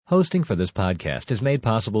Hosting for this podcast is made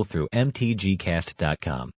possible through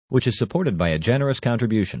mtgcast.com, which is supported by a generous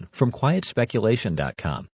contribution from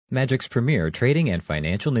quietspeculation.com, Magic's premier trading and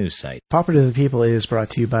financial news site. Pauper to the People is brought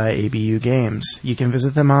to you by ABU Games. You can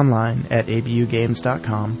visit them online at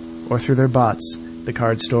abugames.com or through their bots, the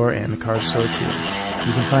Card Store and the Card Store 2. You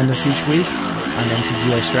can find us each week on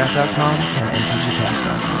mtgostrat.com and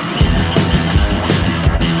mtgcast.com.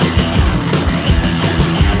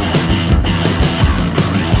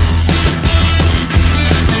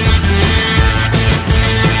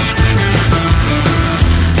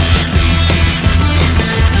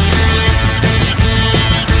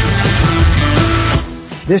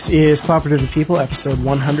 This is Pauper to the People, episode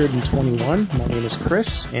 121. My name is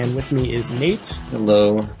Chris, and with me is Nate.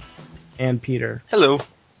 Hello. And Peter. Hello.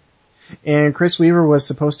 And Chris Weaver was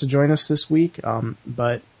supposed to join us this week,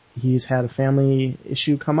 but he's had a family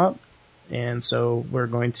issue come up, and so we're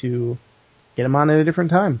going to get him on at a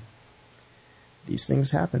different time. These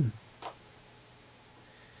things happen.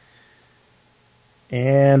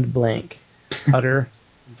 And blank. Utter,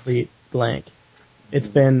 complete blank. It's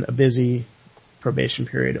been a busy probation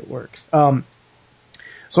period at work. So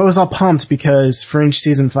I was all pumped because Fringe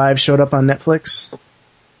Season 5 showed up on Netflix.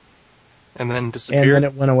 And then disappeared. And then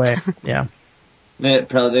it went away, yeah. They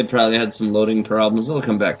probably had some loading problems. It'll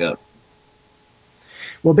come back up.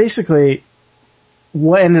 Well, basically,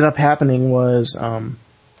 what ended up happening was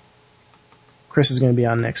Chris is going to be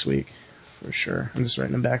on next week, for sure. I'm just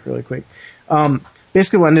writing them back really quick.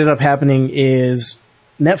 Basically, what ended up happening is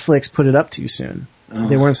Netflix put it up too soon.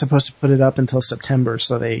 They weren't supposed to put it up until September,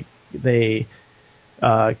 so they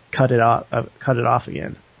cut it off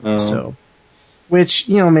again. So, which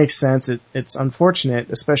makes sense. It's unfortunate,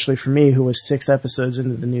 especially for me, who was 6 episodes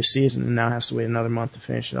into the new season and now has to wait another month to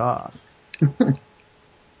finish it off.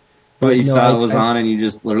 But you saw it was on, and you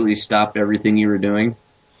just literally stopped everything you were doing.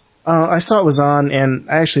 I saw it was on, and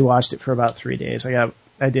I actually watched it for about 3 days.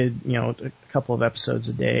 I did a couple of episodes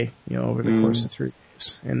a day, over the course of 3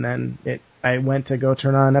 days, and then I went to go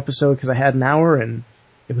turn on an episode because I had an hour and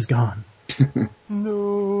it was gone.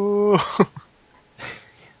 No.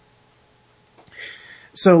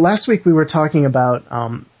 So last week we were talking about,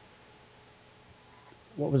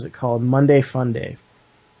 what was it called? Monday Fun Day.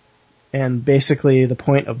 And basically the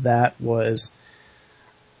point of that was,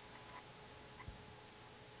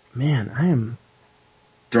 man, I am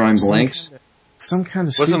drawing blanks. Some kind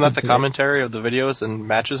of Wasn't that the today. Commentary of the videos and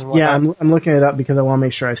matches and whatnot? Yeah, I'm looking it up because I want to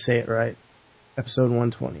make sure I say it right. Episode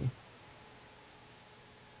 120.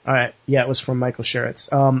 Alright, yeah, it was from Michael Sheritz.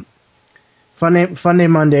 Fun Day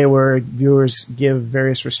Monday, where viewers give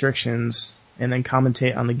various restrictions and then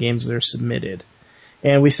commentate on the games that are submitted.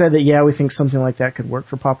 And we said that, we think something like that could work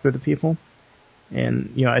for Pauper to the People.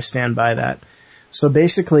 And, I stand by that. So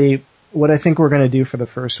basically, what I think we're going to do for the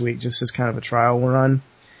first week, just as kind of a trial run,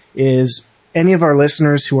 is any of our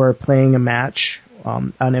listeners who are playing a match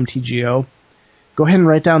on MTGO, go ahead and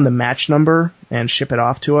write down the match number and ship it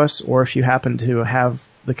off to us, or if you happen to have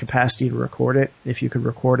the capacity to record it, if you could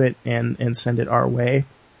record it and send it our way.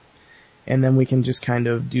 And then we can just kind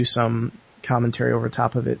of do some commentary over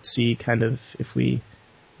top of it, see kind of if we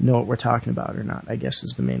know what we're talking about or not, I guess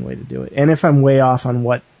is the main way to do it. And if I'm way off on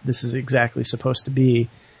what this is exactly supposed to be,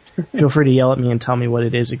 feel free to yell at me and tell me what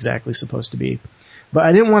it is exactly supposed to be. But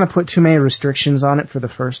I didn't want to put too many restrictions on it for the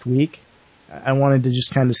first week. I wanted to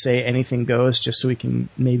just kind of say anything goes, just so we can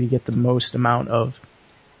maybe get the most amount of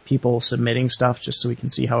people submitting stuff, just so we can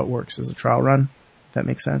see how it works as a trial run. If that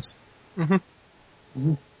makes sense? Mm-hmm. Mm-hmm.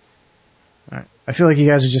 All right. I feel like you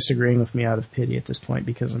guys are just agreeing with me out of pity at this point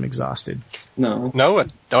because I'm exhausted. No, I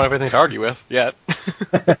don't have anything to argue with yet.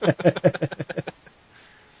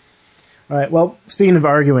 All right. Well, speaking of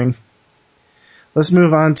arguing, let's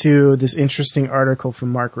move on to this interesting article from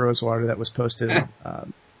Mark Rosewater that was posted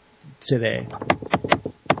today,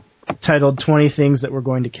 titled 20 Things That Were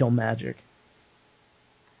Going to Kill Magic.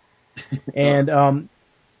 And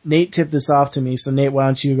Nate tipped this off to me, so Nate, why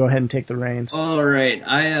don't you go ahead and take the reins? All right.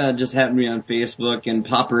 I just happened to be on Facebook, and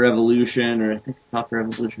Pauper Evolution, or I think Pauper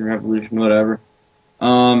Evolution, Revolution, whatever.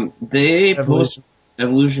 They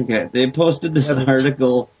posted this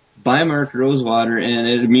article by Mark Rosewater, and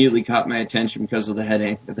it immediately caught my attention because of the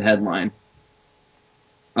headline.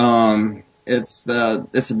 It's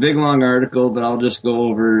a big long article, but I'll just go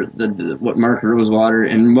over what Mark Rosewater,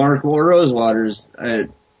 in Mark Rosewater's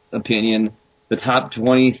opinion, the top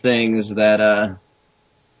 20 things that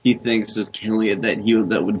he thinks is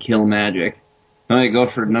that would kill Magic. Can I go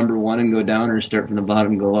for number 1 and go down, or start from the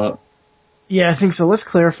bottom and go up? Yeah, I think so. Let's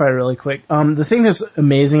clarify really quick. The thing that's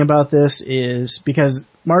amazing about this is because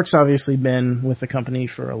Mark's obviously been with the company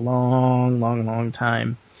for a long, long, long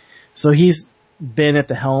time. So he's been at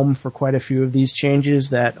the helm for quite a few of these changes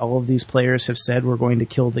that all of these players have said were going to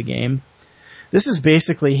kill the game. This is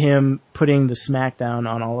basically him putting the smackdown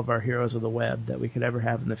on all of our heroes of the web that we could ever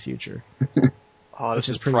have in the future. Oh, this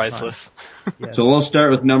is pretty priceless. Yes. So we'll start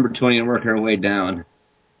with number 20 and work our way down.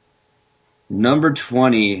 Number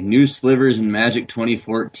 20, new slivers in Magic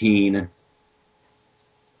 2014.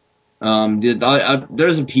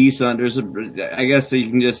 There's a piece on, I guess so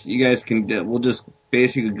we'll just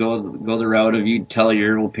basically go the route of you tell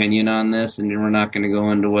your opinion on this, and we're not going to go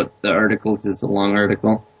into what the article, because it's a long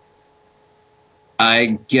article. I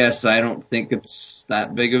guess I don't think it's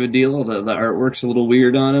that big of a deal. The artwork's a little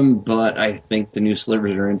weird on them, but I think the new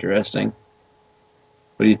slivers are interesting.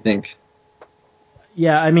 What do you think?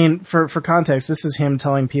 Yeah, I mean, for context, this is him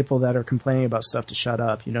telling people that are complaining about stuff to shut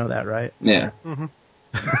up. You know that, right? Yeah. Mm-hmm.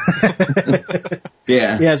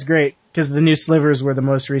 Yeah. Yeah, it's great, because the new slivers were the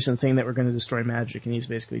most recent thing that were going to destroy Magic, and he's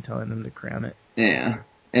basically telling them to cram it. Yeah.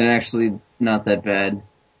 And actually, not that bad.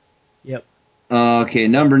 Yep. Okay,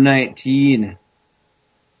 number 19.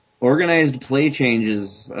 Organized play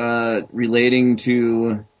changes, relating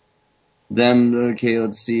to them. Okay,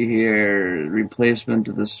 let's see here. Replacement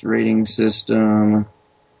of this rating system.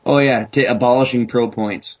 Oh yeah, abolishing pro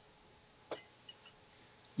points.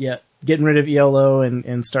 Yeah, getting rid of ELO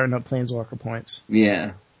and starting up Planeswalker points.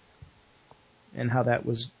 Yeah. And how that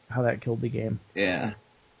killed the game. Yeah.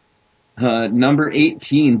 Number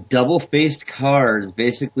 18, double-faced cards.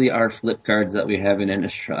 Basically our flip cards that we have in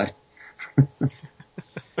Innistrad.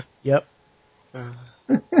 Yep.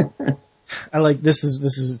 I like this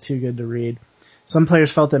is too good to read. Some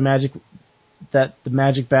players felt that the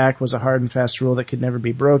Magic back was a hard and fast rule that could never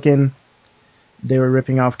be broken. They were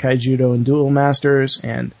ripping off Kaijudo and Duel Masters,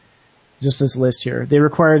 and just this list here. They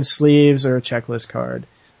required sleeves or a checklist card.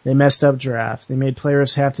 They messed up draft. They made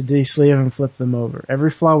players have to de-sleeve and flip them over.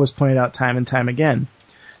 Every flaw was pointed out time and time again.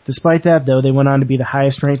 Despite that, though, they went on to be the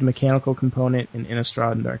highest ranked mechanical component in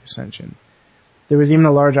Innistrad and Dark Ascension. There was even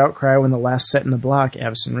a large outcry when the last set in the block,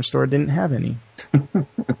 Avacyn Restore, didn't have any.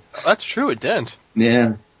 That's true, it didn't.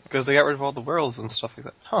 Yeah. Because they got rid of all the worlds and stuff like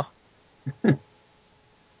that. Huh. Yeah.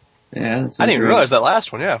 I didn't even realize that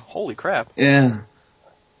last one, yeah. Holy crap. Yeah.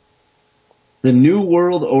 The New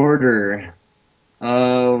World Order.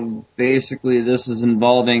 Basically this is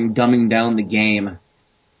involving dumbing down the game.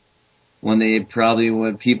 When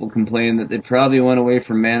people complain that they probably went away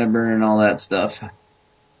from mana burn and all that stuff.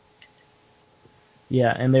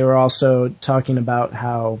 Yeah, and they were also talking about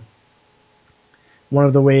how one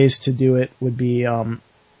of the ways to do it would be the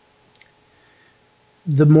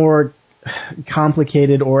more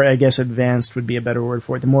complicated, or I guess advanced would be a better word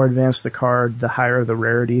for it. The more advanced the card, the higher the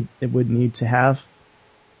rarity it would need to have.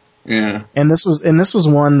 Yeah. And this was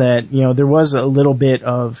one that, there was a little bit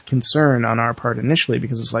of concern on our part initially,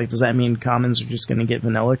 because it's like, does that mean commons are just going to get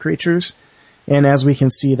vanilla creatures? And as we can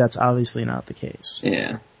see, that's obviously not the case.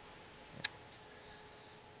 Yeah.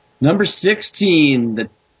 Number 16, the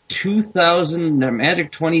 2000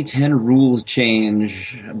 Magic 2010 rules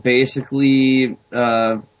change. Basically,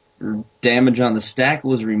 damage on the stack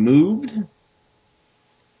was removed.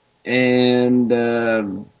 And,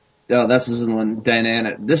 this is when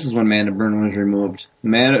mana burn was removed.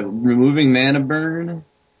 Removing mana burn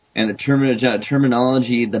and the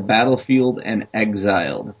terminology, the battlefield and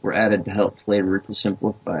exiled, were added to help flavor to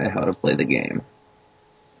simplify how to play the game.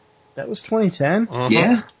 That was 2010? Uh-huh.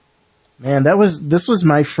 Yeah. Man, this was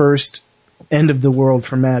my first end of the world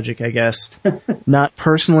for Magic, I guess. Not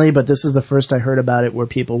personally, but this is the first I heard about it where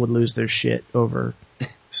people would lose their shit over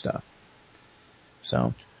stuff.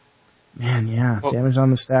 So, man, yeah, well, damage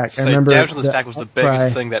on the stack. I remember damage on the stack was the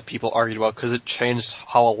biggest thing that people argued about, because it changed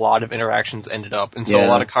how a lot of interactions ended up. And so a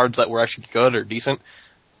lot of cards that were actually good or decent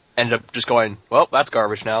ended up just going, well, that's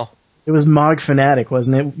garbage now. It was Mog Fanatic,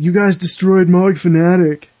 wasn't it? You guys destroyed Mog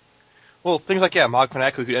Fanatic. Well, things like, Mog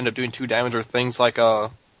Fanatic, who could end up doing 2 damage, or things like,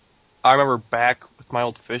 I remember back with my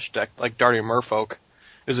old fish deck, like Darting Merfolk. It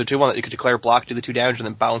was a 2-1 that you could declare block, do the 2 damage, and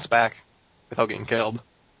then bounce back without getting killed.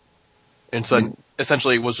 And so,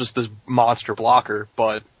 essentially, it was just this monster blocker,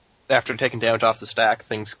 but after taking damage off the stack,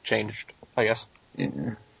 things changed, I guess.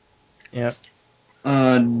 Yeah. Yep.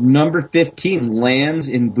 Number 15, lands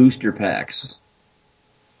in booster packs.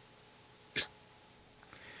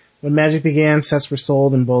 When Magic began, sets were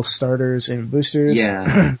sold in both starters and boosters.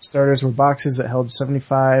 Yeah. Starters were boxes that held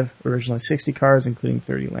 75, originally 60 cards, including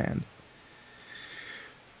 30 land.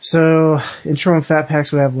 So, intro and fat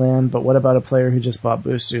packs would have land, but what about a player who just bought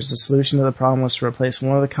boosters? The solution to the problem was to replace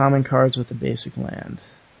one of the common cards with a basic land.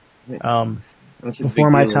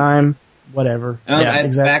 Before my time, whatever.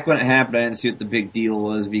 Exactly. Back when it happened, I didn't see what the big deal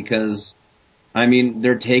was, because I mean,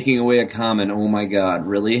 they're taking away a common. Oh my god,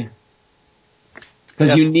 really?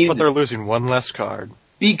 Because but they're losing one less card.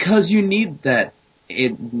 Because you need that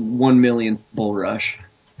 1 millionth bull rush.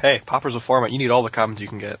 Hey, Pauper's a format. You need all the commons you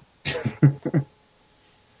can get.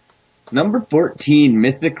 Number 14,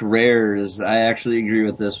 Mythic Rares. I actually agree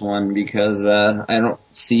with this one because I don't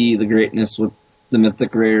see the greatness with the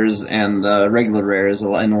Mythic Rares and regular Rares. In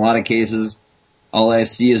a lot of cases, all I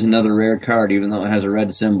see is another rare card, even though it has a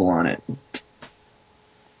red symbol on it.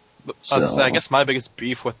 I guess my biggest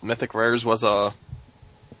beef with Mythic Rares was more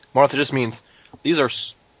that it just means these are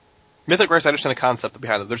Mythic Rares. I understand the concept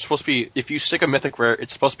behind them. They're supposed to be, if you stick a Mythic Rare,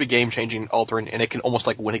 it's supposed to be game-changing, altering, and it can almost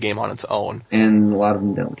like win a game on its own. And a lot of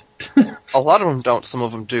them don't. A lot of them don't, some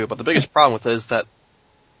of them do, but the biggest problem with it is that,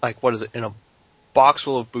 like, what is it, in a box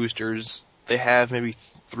full of boosters, they have maybe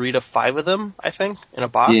 3 to 5 of them, I think, in a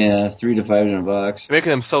box? Yeah, 3 to 5 in a box. Making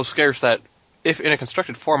them so scarce that if in a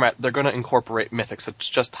constructed format, they're going to incorporate mythics. It's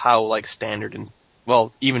just how, like, standard and,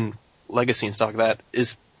 well, even Legacy and stuff like that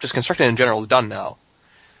is just constructed in general is done now.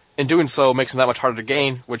 And doing so makes them that much harder to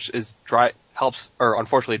gain, which is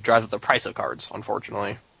unfortunately drives up the price of cards,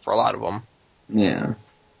 unfortunately, for a lot of them. Yeah.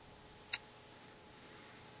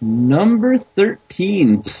 Number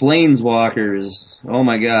 13, Planeswalkers. Oh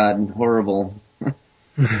my god, horrible.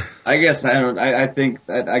 I guess when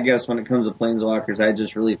it comes to Planeswalkers, I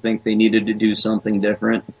just really think they needed to do something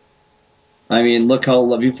different. I mean, look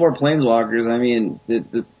how, before Planeswalkers, I mean,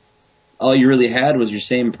 all you really had was your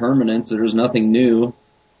same permanents. There was nothing new.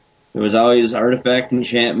 There was always artifact,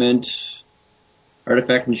 enchantment,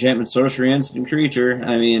 sorcery, instant creature.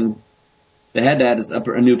 I mean, they had to add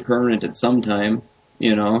a new permanent at some time,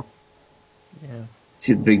 you know. Yeah.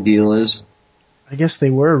 See what the big deal is. I guess they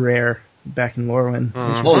were rare back in Lorwyn.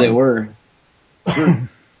 Mm-hmm. Oh, they were.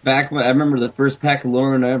 Back, I remember the first pack of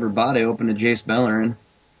Lorwyn I ever bought, I opened a Jace Beleren.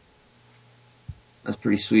 That's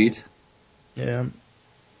pretty sweet. Yeah.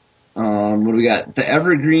 What do we got? The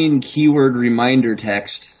Evergreen Keyword Reminder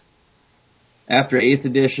Text. After 8th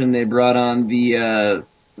edition, they brought on the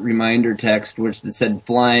reminder text, which said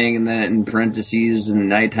flying, and then in parentheses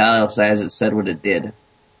and italicized, it said what it did.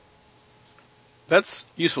 That's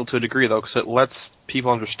useful to a degree, though, because it lets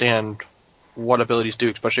people understand what abilities do,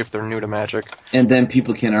 especially if they're new to Magic. And then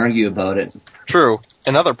people can argue about it. True.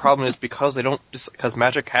 Another problem is because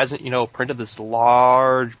Magic hasn't, printed this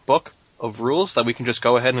large book of rules that we can just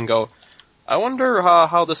go ahead and go, I wonder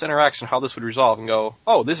how this interacts and how this would resolve, and go,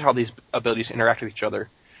 oh, this is how these abilities interact with each other.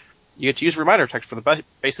 You get to use reminder text for the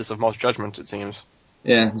basis of most judgments, it seems.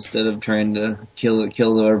 Yeah, instead of trying to kill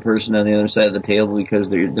the other person on the other side of the table because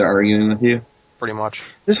they're arguing with you. Pretty much.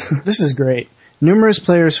 This is great. Numerous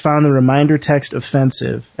players found the reminder text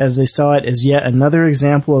offensive, as they saw it as yet another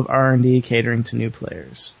example of R&D catering to new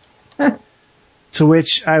players. To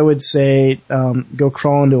which I would say, go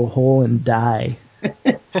crawl into a hole and die.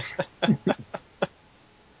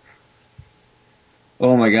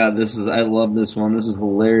 Oh my god, I love this one. This is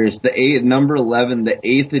hilarious. Number 11, the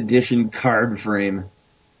 8th edition card frame.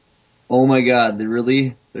 Oh my god, they're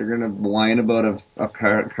gonna whine about a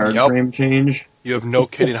card frame change? You have no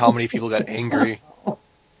kidding how many people got angry.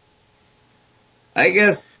 I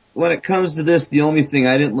guess when it comes to this, the only thing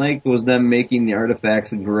I didn't like was them making the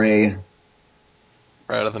artifacts gray.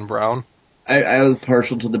 Rather than brown? I was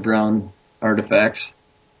partial to the brown artifacts.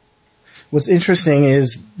 What's interesting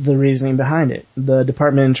is the reasoning behind it. The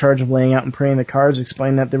department in charge of laying out and printing the cards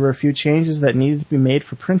explained that there were a few changes that needed to be made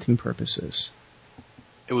for printing purposes.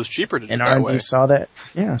 It was cheaper to do and it that R&D way. saw that.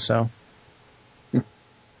 Yeah, so.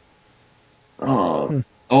 Oh,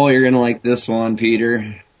 you're gonna like this one,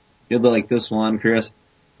 Peter. You'll like this one, Chris.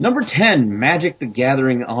 Number 10, Magic the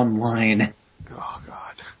Gathering Online. Oh,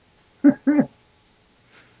 God.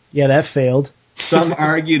 Yeah, that failed. Some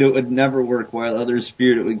argued it would never work, while others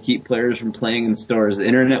feared it would keep players from playing in stores. The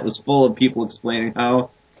internet was full of people explaining how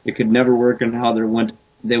it could never work and how they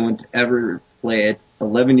wouldn't ever play it.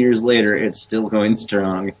 11 years later, it's still going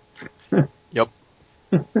strong. Yep.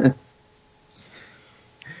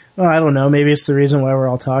 Well, I don't know. Maybe it's the reason why we're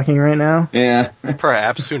all talking right now. Yeah.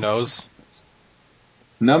 Perhaps. Who knows?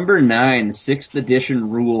 Number 9, 6th edition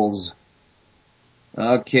rules.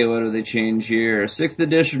 Okay, what do they change here? 6th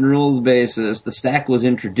edition rules basis. The stack was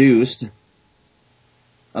introduced.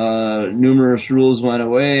 Numerous rules went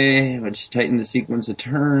away, which tightened the sequence of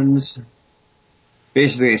turns.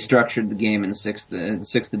 Basically, they structured the game in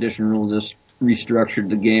 6th edition rules. Just restructured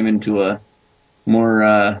the game into a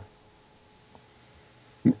more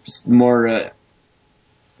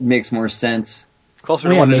makes more sense. Closer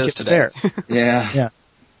to what it is today. Fair. Yeah. Yeah.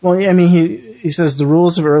 Well, yeah, I mean, he says the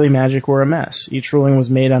rules of early Magic were a mess. Each ruling was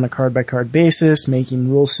made on a card-by-card basis, making a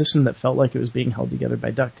rule system that felt like it was being held together by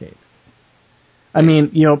duct tape. I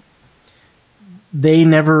mean, they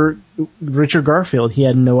never... Richard Garfield, he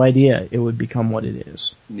had no idea it would become what it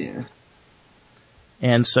is. Yeah.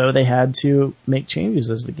 And so they had to make changes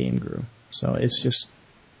as the game grew. So it's just...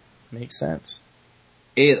 makes sense.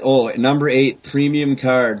 Number 8, premium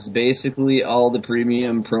cards. Basically all the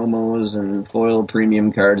premium promos and foil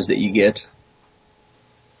premium cards that you get.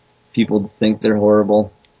 People think they're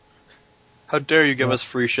horrible. How dare you give us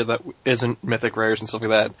free shit that isn't mythic rares and stuff like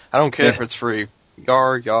that. I don't care if it's free.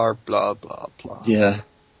 Yar, blah, blah, blah. Yeah.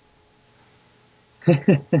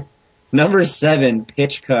 Number 7,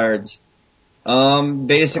 pitch cards.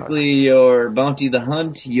 Basically your Bounty the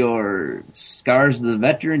Hunt, your Scars of the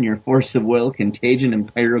Veteran, your Force of Will, Contagion,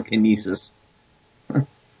 and Pyrokinesis.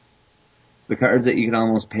 The cards that you can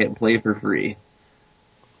almost play for free.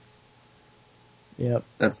 Yep.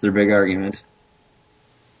 That's their big argument.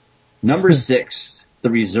 Number 6,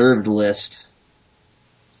 the reserved list.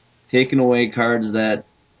 Taking away cards that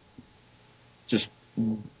just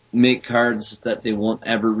make cards that they won't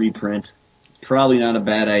ever reprint. Probably not a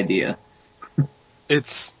bad idea.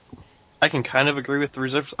 I can kind of agree with the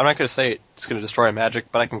reserve. I'm not going to say it's going to destroy Magic,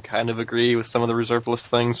 but I can kind of agree with some of the reserve list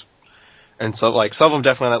things. And so, some of them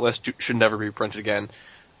definitely on that list should never be printed again.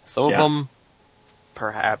 Some of them,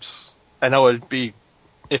 perhaps. I know it'd be,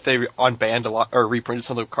 if they unbanned a lot, or reprinted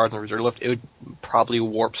some of the cards on the reserve list, it would probably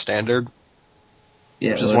warp standard.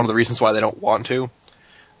 Yeah, which is one of the reasons why they don't want to.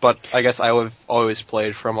 But I guess I have always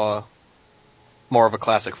played from more of a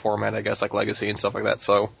classic format, I guess, like Legacy and stuff like that,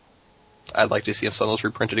 so I'd like to see if some of those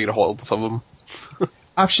reprinted to get a hold of some of them.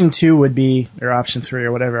 Option 2 would be, or option 3,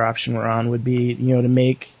 or whatever option we're on, would be, to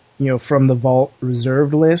make, from the Vault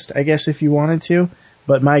reserved list, I guess, if you wanted to.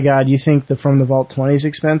 But my God, you think the From the Vault 20 is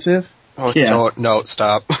expensive? Oh, yeah. No,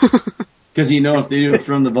 stop. Because if they do it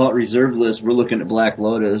from the Vault reserved list, we're looking at Black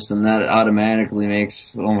Lotus, and that automatically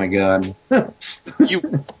makes, oh my God.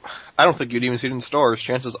 I don't think you'd even see it in stores.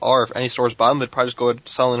 Chances are, if any stores buy them, they'd probably just go and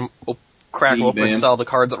sell them, crack them open and sell the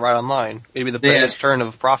cards right online. It'd be the biggest turn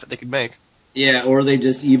of profit they could make. Yeah, or they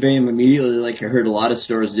just eBay them immediately, like I heard a lot of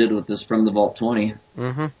stores did with this From the Vault 20.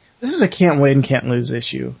 Mm-hmm. This is a can't win, can't lose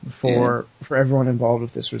issue for everyone involved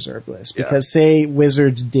with this reserve list. Because say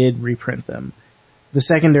Wizards did reprint them, the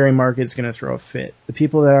secondary market's going to throw a fit. The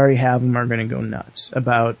people that already have them are going to go nuts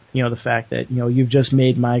about, the fact that, you've just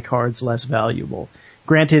made my cards less valuable.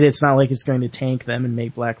 Granted, it's not like it's going to tank them and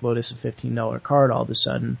make Black Lotus a $15 card all of a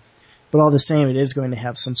sudden. But all the same, it is going to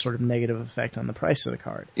have some sort of negative effect on the price of the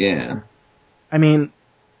card. Yeah. I mean,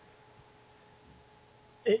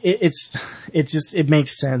 it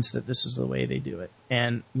makes sense that this is the way they do it.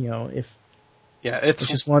 And, it's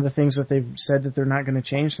just one of the things that they've said that they're not going to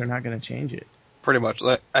change, they're not going to change it. Pretty much.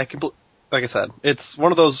 Like I said, it's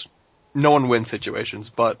one of those no one wins situations,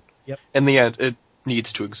 but in the end, it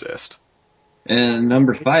needs to exist. And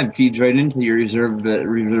number 5 feeds right into your reserve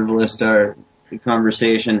list, our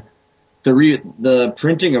conversation. The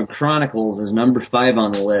printing of Chronicles is number 5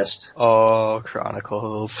 on the list. Oh,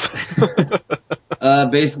 Chronicles.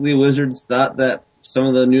 Basically, Wizards thought that some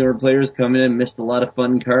of the newer players come in and missed a lot of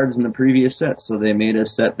fun cards in the previous set, so they made a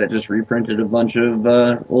set that just reprinted a bunch of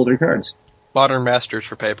older cards. Modern Masters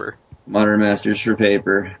for paper. Modern Masters for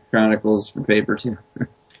paper. Chronicles for paper, too.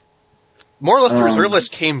 More or less, the reserve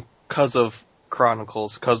list came because of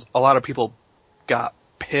Chronicles, because a lot of people got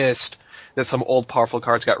pissed that some old powerful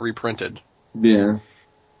cards got reprinted. Yeah.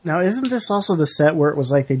 Now, isn't this also the set where it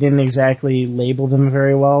was like they didn't exactly label them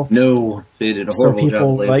very well? No, they did a horrible job.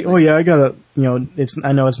 So people I got a,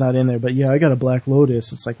 I know it's not in there, but I got a Black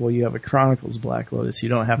Lotus. It's like, well, you have a Chronicles Black Lotus. You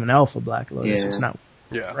don't have an Alpha Black Lotus. Yeah. It's not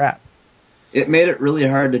crap. It made it really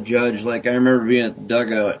hard to judge. Like, I remember being at the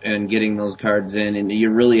dugout and getting those cards in, and you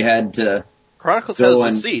really had to... Chronicles has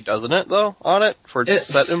the C, doesn't it, though, on it, for its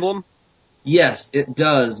set emblem? Yes, it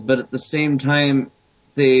does, but at the same time,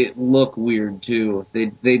 they look weird, too.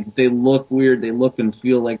 They look weird, they look and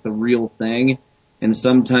feel like the real thing, and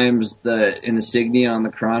sometimes the insignia on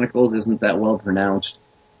the Chronicles isn't that well pronounced.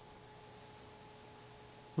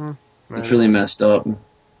 It's really messed up.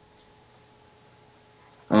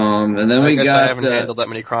 And then I haven't handled that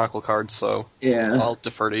many Chronicle cards, so I'll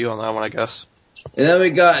defer to you on that one, I guess. And then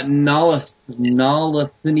we got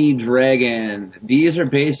Nalathini Dragon. These are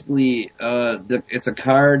basically, it's a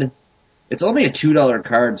card. It's only a $2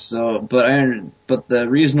 card, but the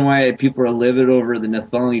reason why people are livid over the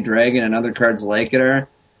Nalathini Dragon and other cards like it are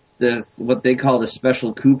what they call the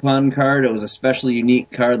special coupon card. It was a special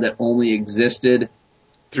unique card that only existed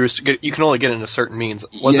through. You can only get it in a certain means.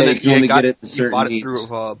 Wasn't you it? can only get it in You certain bought it means.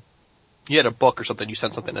 through. You had a book or something. You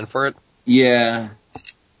sent something in for it. Yeah.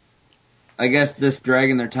 I guess this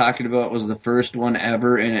dragon they're talking about was the first one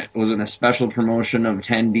ever, and it was in a special promotion of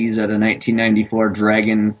attendees at a 1994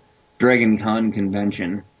 Dragon Con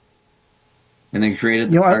convention. And they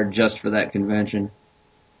created the card just for that convention.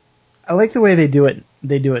 I like the way they do it.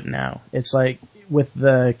 They do it now. It's like with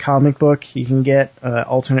the comic book, you can get an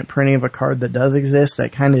alternate printing of a card that does exist.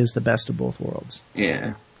 That kind of is the best of both worlds.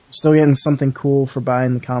 Yeah. Still getting something cool for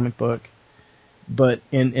buying the comic book, but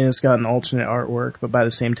and it's got an alternate artwork. But by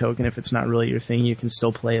the same token, if it's not really your thing, you can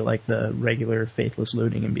still play like the regular Faithless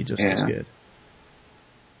Looting and be just as good.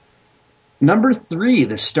 Number 3,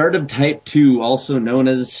 the start of Type 2, also known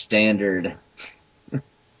as Standard.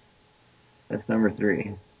 That's number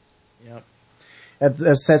 3. Yep.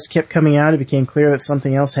 As sets kept coming out, it became clear that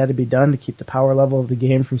something else had to be done to keep the power level of the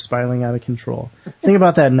game from spiraling out of control. Think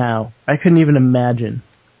about that now. I couldn't even imagine.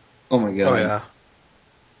 Oh my god. Oh yeah.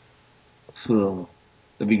 Ugh,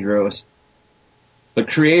 that'd be gross. The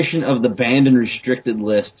creation of the banned and restricted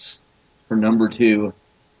lists for number 2.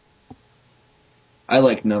 I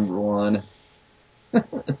like number 1.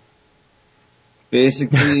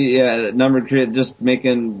 Basically, yeah, just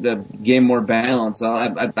making the game more balanced.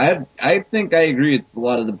 I think I agree with a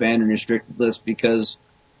lot of the banned and restricted lists because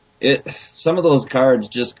some of those cards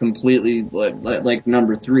just completely, like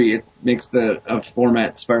number 3, it makes a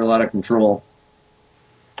format spiral out of control.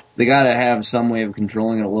 They gotta have some way of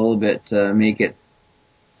controlling it a little bit to make it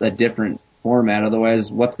a different format.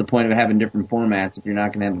 Otherwise, what's the point of having different formats if you're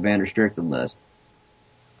not gonna have a banned restricted list?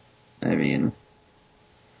 I mean,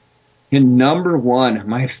 in number 1,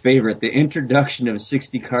 my favorite, the introduction of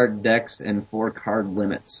 60 card decks and 4 card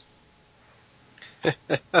limits.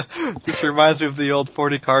 This reminds me of the old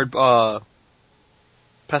 40 card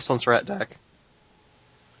Pestilence Rat deck.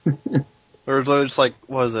 Or was it just like,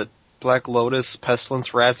 what was it? Black Lotus,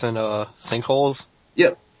 Pestilence Rats, and Sinkholes?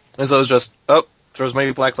 Yep. And so it was just, throw as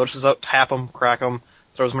many Black Lotuses out, tap them, crack them,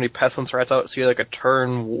 throw as many Pestilence Rats out, so you had like a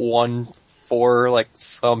turn 1/4, like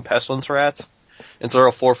some Pestilence Rats. And so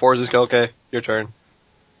roll 4 4s, just go, okay, your turn.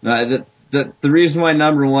 No, the reason why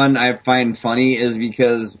number 1 I find funny is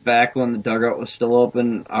because back when the dugout was still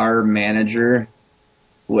open, our manager,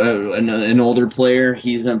 an older player,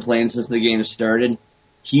 he's been playing since the game started,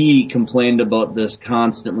 he complained about this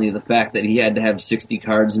constantly, the fact that he had to have 60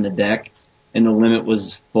 cards in a deck, and the limit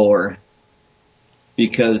was 4.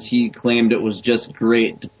 Because he claimed it was just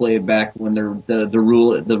great to play back when the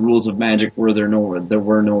rules of Magic were there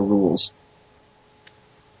were no rules.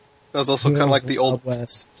 That was also kind of like the old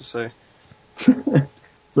West to say.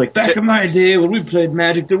 It's like back in my day when we played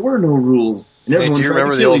Magic, there were no rules. And Hey, do you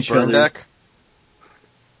remember the old burn deck?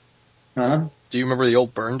 Huh? Do you remember the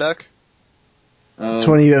old burn deck?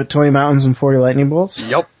 20 mountains and 40 lightning bolts?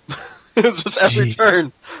 Yep. It was just every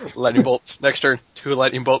turn. Lightning bolts. Next turn, 2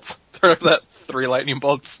 lightning bolts. Turn after that, 3 lightning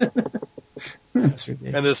bolts. That's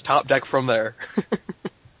ridiculous. And this top deck from there.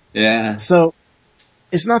 Yeah. So,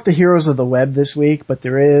 it's not the heroes of the web this week, but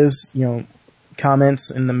there is,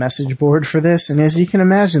 comments in the message board for this, and as you can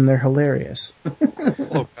imagine, they're hilarious.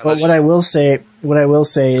 Oh, But what I will say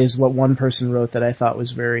is what one person wrote that I thought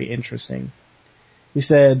was very interesting. He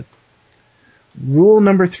said, rule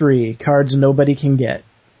number 3, cards nobody can get.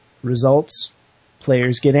 Results,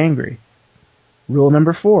 players get angry. Rule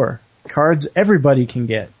number 4, cards everybody can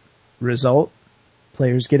get. Result,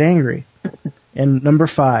 players get angry. And number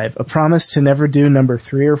 5, a promise to never do number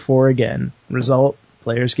 3 or 4 again. Result,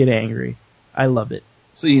 players get angry. I love it.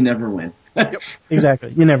 So you never win. Yep.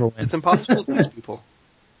 Exactly, you never win. It's impossible to please people.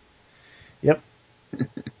 Yep.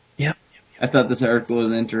 Yep. I thought this article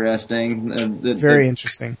was interesting. Very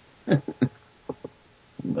interesting.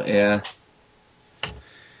 But yeah.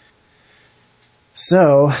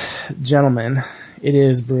 So, gentlemen, it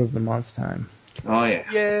is Brew of the Month time. Oh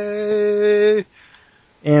yeah. Yay!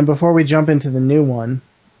 And before we jump into the new one,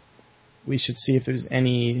 we should see if there's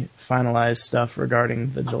any finalized stuff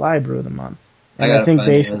regarding the July Brew of the Month. And I think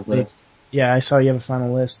basically, yeah, I saw you have a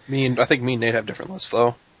final list. I think me and Nate have different lists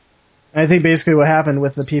though. I think basically what happened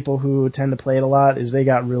with the people who tend to play it a lot is they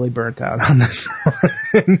got really burnt out on this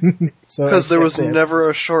one. So because there was never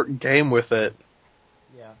a short game with it.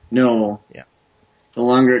 Yeah. No. Yeah. The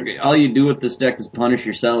longer, all you do with this deck is punish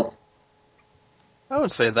yourself. I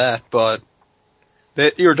would say that, but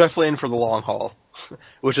you're definitely in for the long haul,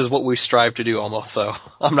 which is what we strive to do almost, so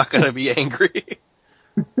I'm not going to be angry.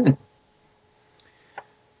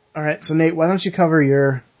 Alright, so Nate, why don't you cover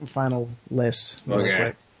your final list real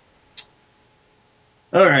quick?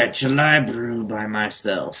 Alright, July Brew by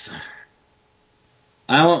myself.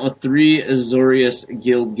 I went with 3 Azorius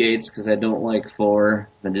Guild Gates because I don't like 4.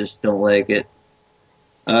 I just don't like it.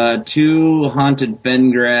 2 Haunted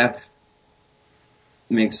Fengraf.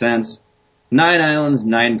 Makes sense. 9 islands,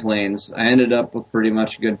 9 plains. I ended up with pretty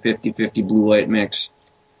much a good 50-50 blue-white mix.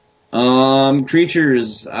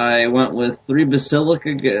 Creatures, I went with 3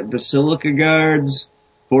 Basilica Guards,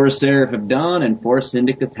 4 Seraph of Dawn, and 4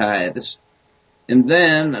 Syndicate Tithes. And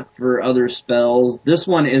then, for other spells, this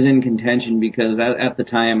one is in contention because at the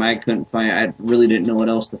time I really didn't know what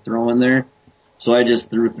else to throw in there. So I just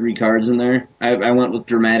threw 3 cards in there. I went with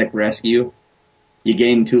Dramatic Rescue. You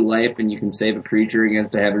gain 2 life and you can save a creature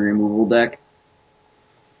against a heavy removal deck.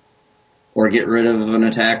 Or get rid of an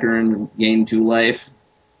attacker and gain 2 life.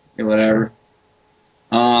 Or whatever.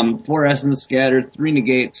 4 Essence Scattered, 3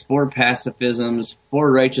 Negates, 4 Pacifisms,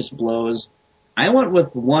 4 Righteous Blows. I went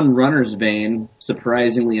with 1 Runner's Bane,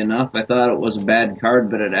 surprisingly enough. I thought it was a bad card,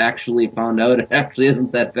 but it actually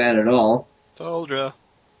isn't that bad at all. Told ya.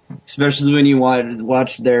 Especially when you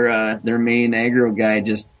watch their main aggro guy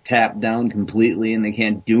just tap down completely and they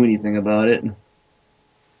can't do anything about it.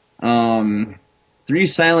 3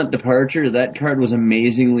 Silent Departure. That card was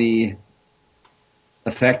amazingly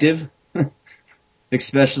effective.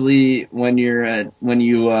 Especially when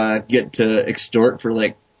you get to extort for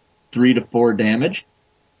like 3 to 4 damage.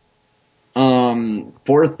 4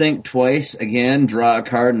 Think Twice, again, draw a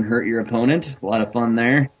card and hurt your opponent. A lot of fun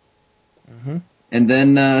there. Mm-hmm. And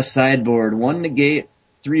then sideboard, 1 Negate,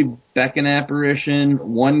 3 Beckon Apparition,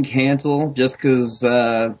 1 Cancel, just cause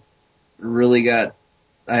I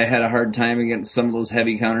had a hard time against some of those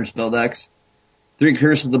heavy counterspell decks. 3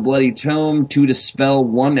 Curse of the Bloody Tome, 2 Dispel,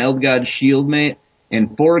 1 Eldgod Shieldmate,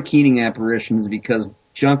 and 4 Keening Apparitions because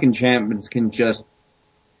junk enchantments can just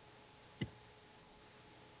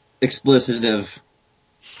explicitive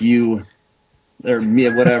you or me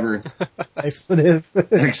whatever Expletive.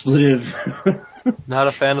 Not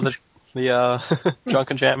a fan of the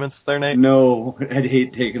junk enchantments there, Nate? No, I'd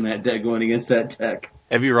hate taking that deck going against that deck.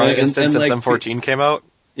 Have you run against it since M14 came out?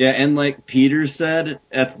 Yeah, and like Peter said,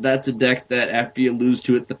 that's a deck that after you lose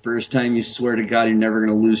to it the first time, you swear to God you're never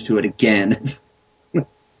going to lose to it again.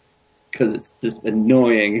 Because it's just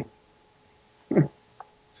annoying.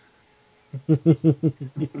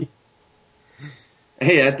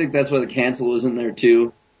 Hey, I think that's why the cancel was in there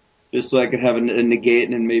too. Just so I could have a negate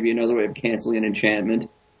and then maybe another way of canceling an enchantment.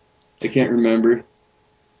 I can't remember.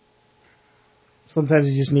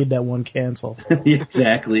 Sometimes you just need that 1 cancel.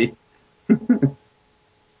 Exactly.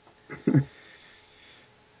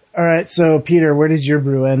 Alright, so Peter, where did your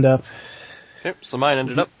brew end up? Okay, so mine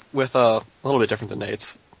ended up with a little bit different than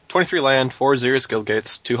Nate's. 23 land, 4 Xerius Guild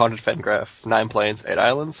Gates, 200 Fengraf, 9 plains, 8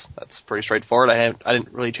 islands. That's pretty straightforward. I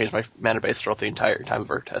didn't really change my mana base throughout the entire time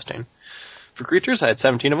of our testing. For creatures, I had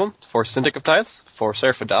 17 of them, 4 Syndic of Tithes, 4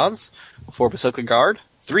 Seraph of Dawns, 4 Basilica Guard,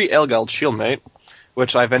 3 Elgald Shieldmate,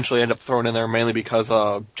 which I eventually ended up throwing in there mainly because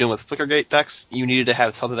dealing with Flickergate decks, you needed to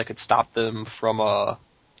have something that could stop them from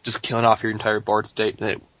just killing off your entire board state, and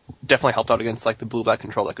it definitely helped out against like the blue-black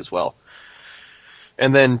control deck as well.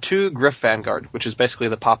 And then 2 Griff Vanguard, which is basically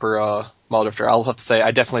the Pauper Muldrifter. I'll have to say,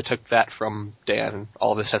 I definitely took that from Dan and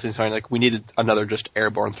all of his testing. So like, we needed another just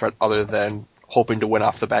airborne threat other than hoping to win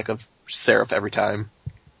off the back of Seraph every time.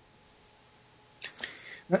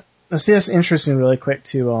 Now, see, that's interesting really quick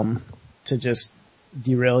to just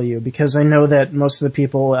derail you, because I know that most of the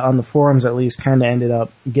people on the forums at least kind of ended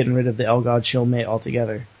up getting rid of the Elgod Shieldmate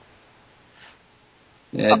altogether.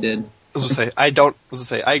 Yeah, I did. I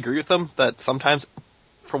agree with them that sometimes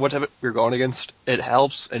for whatever you're going against, it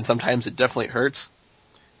helps, and sometimes it definitely hurts.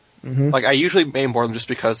 Mm-hmm. Like, I usually main board them just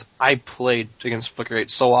because I played against Flickergate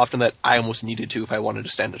so often that I almost needed to if I wanted to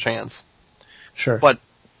stand a chance. Sure. But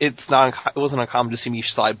it wasn't uncommon to see me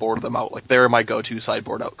sideboard them out. Like, they're my go-to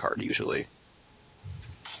sideboard out card, usually.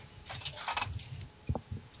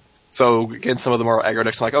 So, against some of the more aggro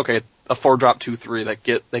decks, I'm like, okay, a 4-drop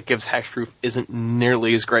 2/3 that gives hexproof isn't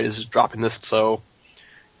nearly as great as just dropping this, so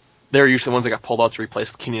they're usually the ones that got pulled out to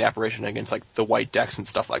replace the Keening Apparition against, like, the white decks and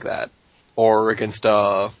stuff like that. Or against,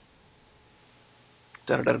 what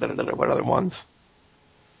other ones?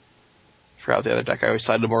 I forgot the other deck I always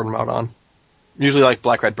sideboard them out on. Usually, like,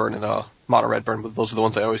 Black Red Burn and, Mono Red Burn, but those are the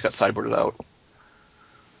ones I always got sideboarded out.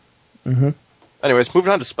 Mm-hmm. Anyways, moving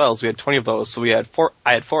on to spells, we had 20 of those, so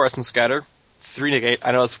I had 4 Essence Scatter, 3 Negate.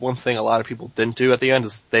 I know that's one thing a lot of people didn't do at the end,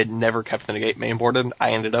 is they never kept the Negate mainboarded.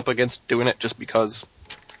 I ended up against doing it just because,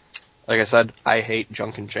 like I said, I hate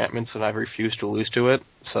junk enchantments and I've refused to lose to it,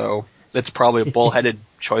 so it's probably a bullheaded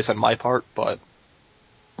choice on my part, but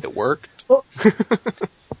it worked. Well,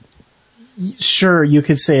 sure, you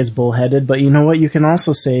could say it's bullheaded, but you know what? You can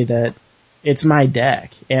also say that it's my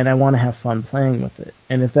deck, and I want to have fun playing with it.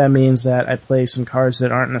 And if that means that I play some cards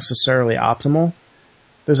that aren't necessarily optimal,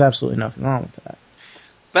 there's absolutely nothing wrong with that.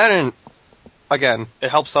 That, and again, it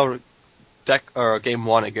helps out deck or game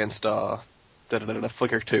 1 against the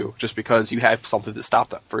flicker 2, just because you have something to stop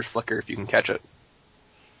that first flicker if you can catch it.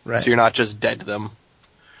 Right. So you're not just dead to them.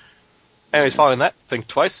 Anyways, following that, think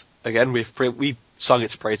twice. Again, we've sung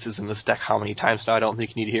its praises in this deck how many times now, I don't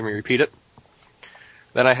think you need to hear me repeat it.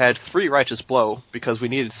 Then I had 3 Righteous Blow, because we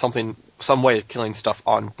needed some way of killing stuff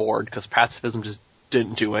on board, because Pacifism just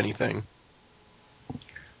didn't do anything.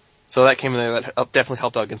 So that came in there, that definitely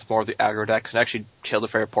helped out against more of the aggro decks, and actually killed a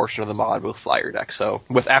fair portion of the mod with Flyer deck. So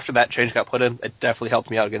after that change got put in, it definitely helped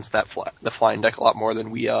me out against the flying deck a lot more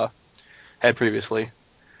than we had previously.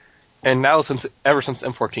 And now, ever since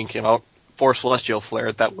M14 came out, 4 Celestial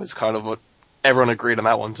Flare, that was kind of what everyone agreed on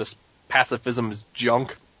that one. Just Pacifism is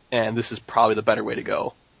junk, and this is probably the better way to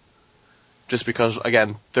go. Just because,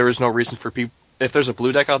 again, there is no reason for people... If there's a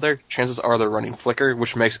blue deck out there, chances are they're running Flicker,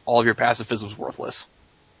 which makes all of your Pacifisms worthless.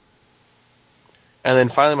 And then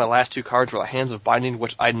finally my last 2 cards were the Hands of Binding,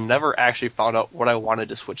 which I never actually found out what I wanted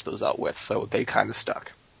to switch those out with, so they kind of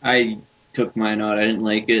stuck. I took mine out. I didn't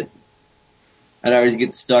like it. I'd always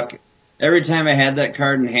get stuck. Every time I had that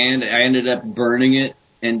card in hand, I ended up burning it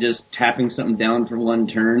and just tapping something down for 1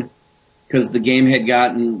 turn. Because the game had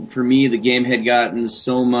gotten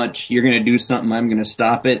so much, you're going to do something, I'm going to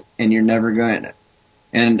stop it, and you're never going to.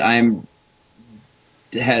 And I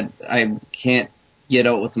can't get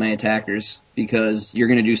out with my attackers, because you're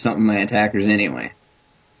going to do something to my attackers anyway.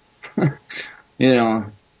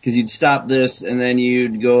 Because you'd stop this, and then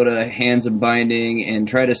you'd go to Hands of Binding and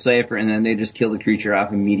try to Cipher, and then they just kill the creature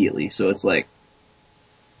off immediately. So it's like,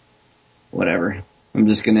 whatever. I'm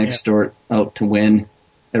just going to extort out to win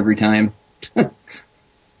every time.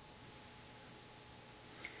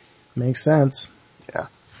 Makes sense. Yeah.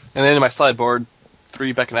 And then in my sideboard,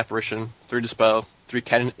 3 Beckon Apparition, 3 Dispel, 3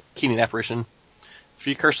 Keening Apparition,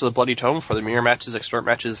 3 Curse of the Bloody Tome for the mirror matches, extort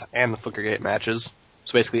matches, and the Flickergate matches.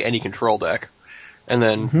 So basically any control deck. And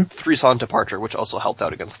then 3 Silent Departure, which also helped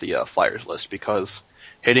out against the Flyers list, because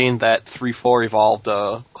hitting that 3/4 evolved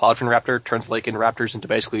Cloudfin Raptor turns Lakin Raptors into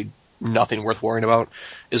basically nothing worth worrying about,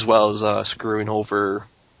 as well as screwing over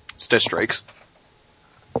Stitch Strikes.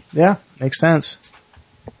 Yeah, makes sense.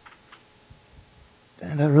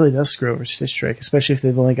 That really does screw over Stitch Strike, especially if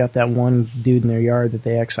they've only got that one dude in their yard that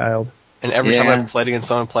they exiled. And every time I've played against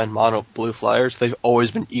someone playing mono blue Flyers, they've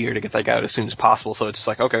always been eager to get that guy out as soon as possible, so it's just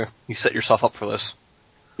like, okay, you set yourself up for this.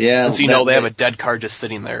 Yeah. And so they have a dead card just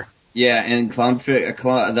sitting there. Yeah, and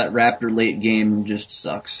that Raptor late game just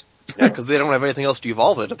sucks. Yeah, because they don't have anything else to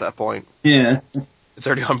evolve it at that point. Yeah. It's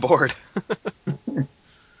already on board.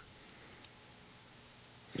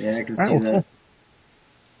 Yeah, I can see that.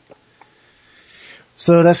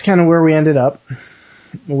 So that's kind of where we ended up,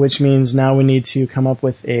 which means now we need to come up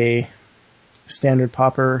with a standard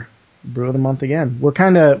Pauper brew of the month again. We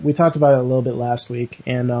talked about it a little bit last week,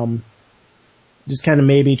 and just kind of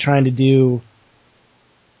maybe trying to do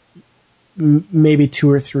maybe 2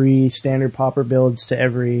 or 3 standard Pauper builds to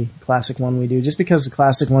every classic one we do, just because the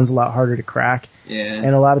classic one's a lot harder to crack. Yeah.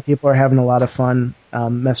 And a lot of people are having a lot of fun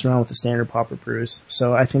messing around with the standard Pauper brews.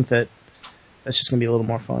 So I think that's just going to be a little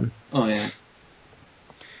more fun. Oh,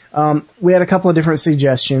 yeah. We had a couple of different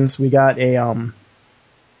suggestions. We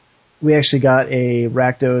actually got a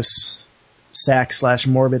Rakdos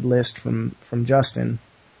sack/morbid list from Justin,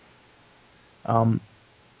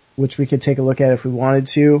 which we could take a look at if we wanted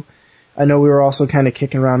to. I know we were also kind of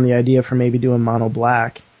kicking around the idea for maybe doing mono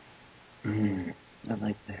black. I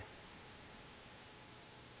like that.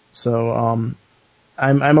 So,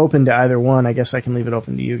 I'm open to either one. I guess I can leave it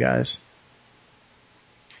open to you guys.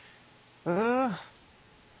 Well,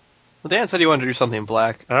 Dan said he wanted to do something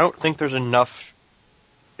black. I don't think there's enough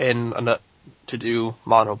to do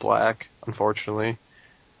mono black, unfortunately.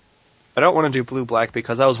 I don't want to do blue black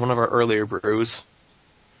because that was one of our earlier brews.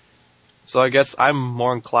 So I guess I'm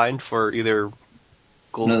more inclined for either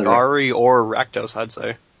Golgari or Rakdos, I'd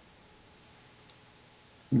say.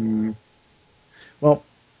 Well,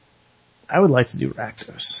 I would like to do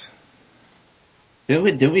Rakdos.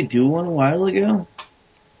 Did we do one a while ago?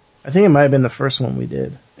 I think it might have been the first one we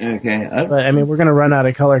did. Okay. But, I mean, we're going to run out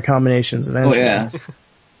of color combinations eventually. Oh, yeah.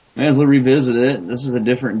 Might as well revisit it. This is a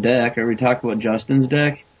different deck. Are we talking about Justin's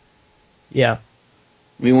deck? Yeah.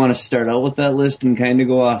 We want to start out with that list and kind of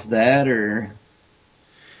go off that, or?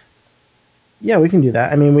 Yeah, we can do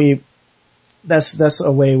that. I mean, that's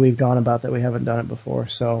a way we've gone about that. We haven't done it before,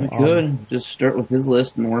 so. We could just start with his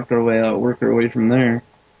list and work our way from there.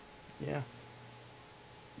 Yeah.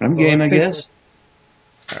 I'm game, I guess.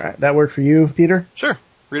 All right, that worked for you, Peter? Sure.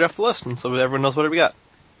 Read off the list, and so everyone knows what we got.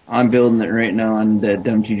 I'm building it right now on the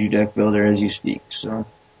MTG deck builder as you speak, so.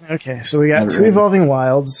 Okay, so we got 2 Evolving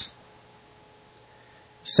Wilds,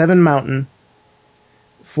 7 Mountain,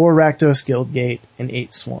 4 Rakdos Guildgate, and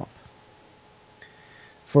 8 Swamp.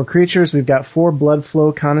 For creatures, we've got 4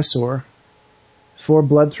 Bloodflow Connoisseur, 4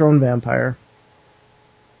 Bloodthrone Vampire,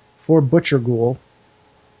 4 Butcher Ghoul,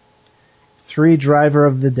 3 Driver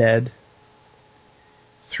of the Dead,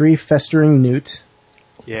 3 Festering Newt,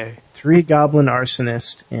 Yay. 3 Goblin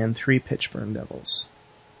Arsonist, and 3 Pitchburn Devils.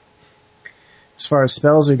 As far as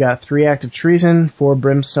spells, we've got 3 Active Treason, 4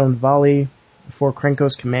 Brimstone Volley, 4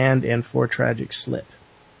 Krenko's Command, and 4 Tragic Slip.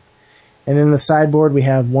 And in the sideboard, we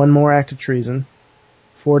have 1 more Active Treason,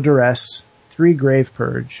 4 Duress, 3 Grave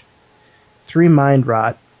Purge, 3 Mind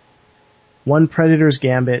Rot, 1 Predator's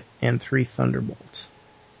Gambit, and 3 Thunderbolt.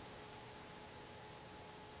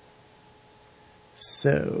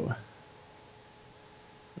 So,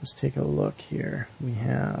 let's take a look here. We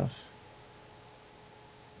have...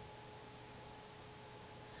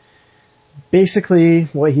 Basically,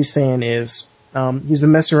 what he's saying is, he's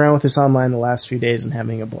been messing around with this online the last few days and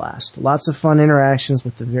having a blast. Lots of fun interactions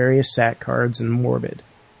with the various SAT cards and Morbid.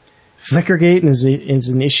 Flickergate is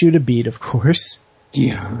an issue to beat, of course.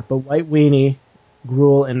 Yeah. But White Weenie,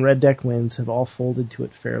 Gruul, and Red Deck Wins have all folded to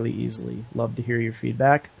it fairly easily. Love to hear your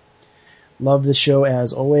feedback. Love the show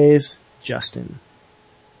as always, Justin.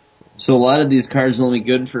 So a lot of these cards will only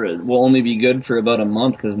be good for about a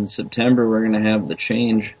month, because in September we're going to have the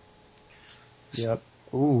change. Yep.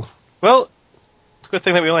 Ooh. Well, it's a good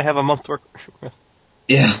thing that we only have a month to work with.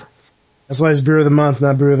 Yeah. That's why it's Brew of the Month,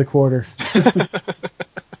 not Brew of the Quarter.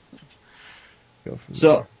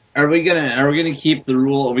 So, are we gonna keep the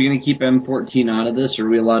rule? Are we gonna keep M14 out of this, or are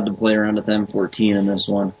we allowed to play around with M14 in this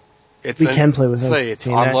one? We can play with M14. It's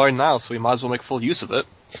online now, so we might as well make full use of it.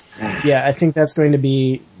 Yeah, I think that's going to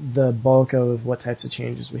be the bulk of what types of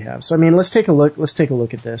changes we have. So, I mean, let's take a look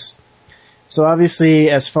at this. So, obviously,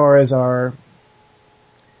 as far as our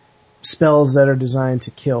spells that are designed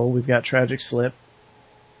to kill, we've got Tragic Slip.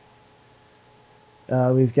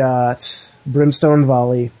 We've got Brimstone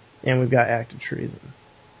Volley, and we've got Active Treason.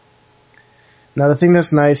 Now, the thing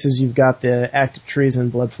that's nice is you've got the Active Treason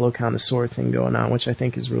Bloodflow Connoisseur thing going on, which I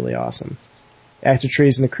think is really awesome. Active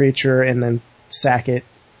Treason the creature, and then sack it,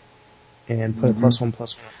 and put a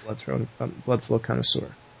 +1/+1 on Bloodflow Connoisseur.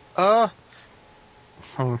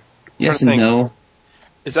 Yes and no.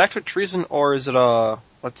 Is Active Treason, or is it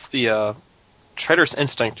what's the Traitor's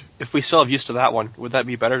Instinct? If we still have use to that one, would that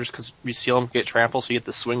be better just because we seal them, get trample, so you get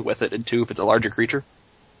the swing with it, and 2 if it's a larger creature?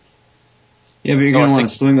 Yeah, but you're going to want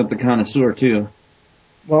to swing with the Connoisseur, too.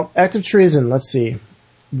 Well, Active Treason, let's see.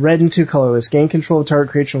 Red and 2 colorless. Gain control of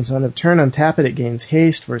target creature until end of turn. Untap it, it gains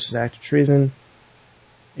haste, versus Active Treason.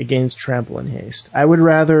 It gains trample and haste. I'd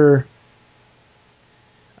rather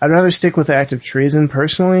stick with Active Treason,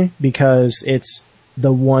 personally, because it's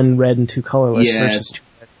the 1 red and 2 colorless versus 2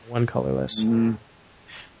 red and 1 colorless. Mm-hmm.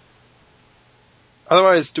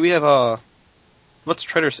 Otherwise, do we have what's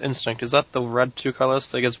Traitor's Instinct? Is that the red 2 colorless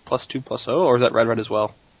that gives +2/+0, or is that red as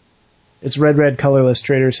well? It's red colorless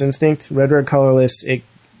Traitor's Instinct. Red colorless, it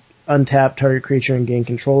untap target creature and gain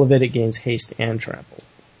control of it. It gains haste and trample.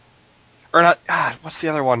 Or not, God, what's the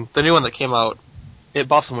other one? The new one that came out. It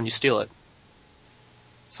buffs them when you steal it.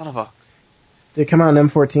 Son of a... Did it come out in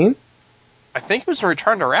M14? I think it was in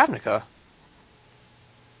Return to Ravnica.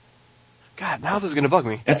 God, now this is gonna bug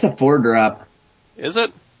me. That's a 4-drop. Is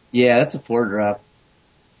it? Yeah, that's a 4-drop.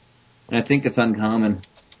 And I think it's uncommon.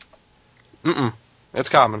 It's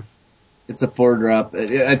common. It's a 4-drop.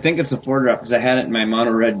 I think it's a 4-drop because I had it in my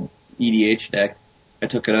mono red EDH deck. I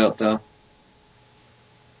took it out though.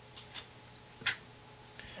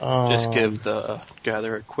 Just give the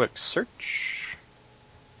gather a quick search.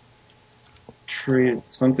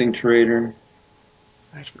 Something trader.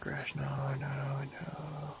 Active Crash, no.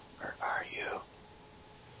 Where are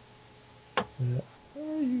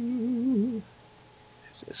you?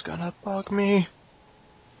 Is this gonna bug me?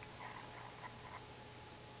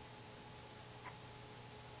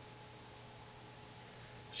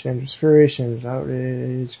 Chandra's Fury, Chandra's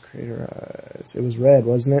Outrage, Creator Eyes. It was red,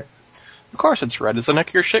 wasn't it? Of course it's red. It's a neck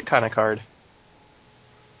of your shit kind of card.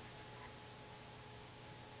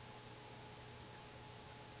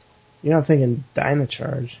 You're not thinking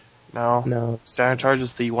Dynacharge. No. No. Dynacharge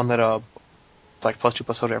is the one that, it's like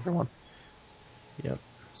 +2/+0 to everyone. Yep.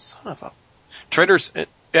 Son of a... Traitor's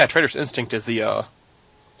Instinct is the,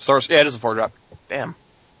 source. Yeah, it is a 4-drop. Damn.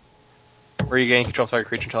 Where you gain control of target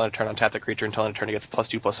creature until end of turn, untap the creature until end of turn, it gets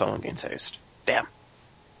 +2/+0 and gains haste. Damn.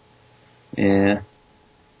 Yeah.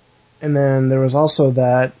 And then there was also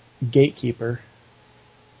that Gatekeeper.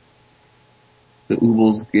 The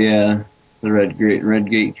Oobles, yeah. The red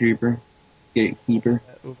Gatekeeper. Gatekeeper.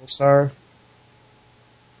 That Ooblestar.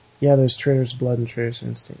 Yeah, there's Traitor's Blood and Traitor's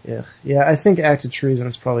Instinct. Yeah. Yeah, I think Active Treason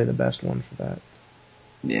is probably the best one for that.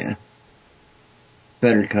 Yeah.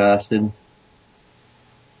 Better costed.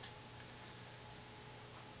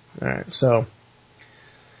 Alright, so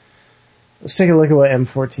let's take a look at what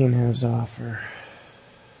M14 has to offer.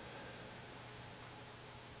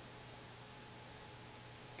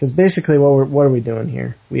 Because basically what are we doing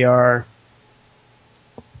here? We are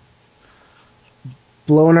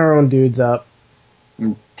blowing our own dudes up.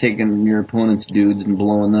 And taking your opponent's dudes and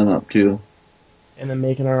blowing them up too. And then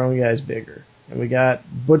making our own guys bigger. And we got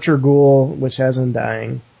Butcher Ghoul, which has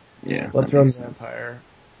Undying. Yeah. Bloodthrone Vampire.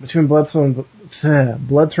 Between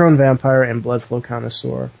Bloodthrone Vampire and Bloodflow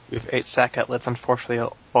Connoisseur. We have 8 sack outlets. Unfortunately,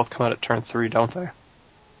 they'll both come out at turn 3, don't they?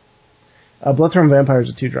 Bloodthrone Vampire is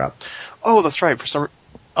a 2-drop. Oh, that's right.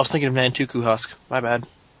 I was thinking of Nantuku Husk. My bad.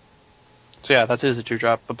 So yeah, that is a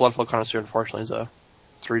 2-drop, but Bloodflow Connoisseur, unfortunately, is a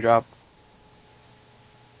 3-drop.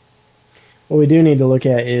 What we do need to look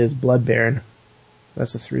at is Blood Baron.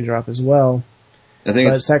 That's a 3-drop as well. I think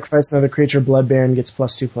but sacrifice another creature, Blood Baron gets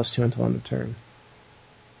 +2/+2 until end of turn.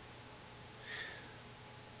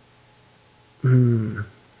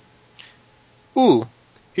 Ooh,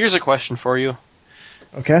 here's a question for you.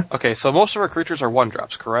 Okay. Okay, so most of our creatures are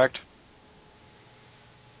 1-drops, correct?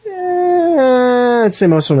 I'd say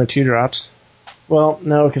most of them are 2-drops. Well,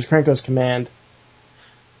 no, because Krenko's command.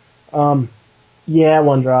 Yeah,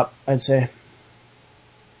 1-drop, I'd say.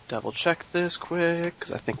 Double check this quick,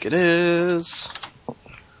 because I think it is.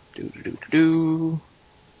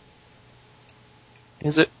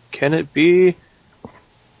 Is it? Can it be?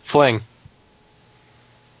 Fling.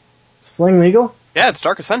 Is Fling legal? Yeah, it's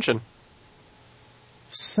Dark Ascension.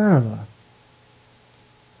 Son of a...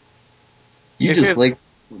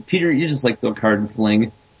 Peter, you just like the card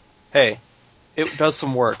Fling. Hey, it does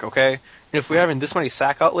some work, okay? And if we're having this many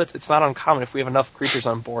sack outlets, it's not uncommon if we have enough creatures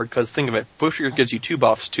on board, because think of it, Butcher gives you 2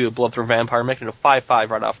 buffs to a Bloodthrone Vampire, making it a 5/5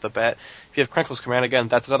 right off the bat. If you have Krenko's command again,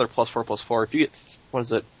 that's another +4/+4. If you get, what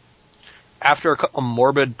is it, after a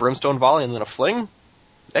morbid Brimstone Volley and then a Fling,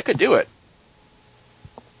 that could do it.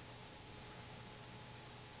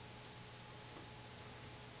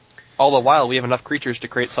 All the while, we have enough creatures to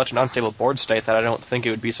create such an unstable board state that I don't think it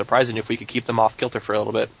would be surprising if we could keep them off kilter for a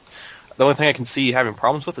little bit. The only thing I can see having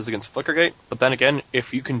problems with is against Flickergate, but then again,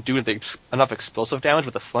 if you can do enough explosive damage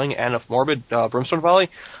with a Fling and a morbid Brimstone Volley,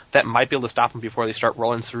 that might be able to stop them before they start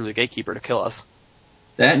rolling through the Gatekeeper to kill us.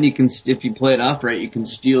 That, and you can, if you play it off right, you can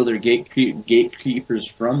steal their gatekeepers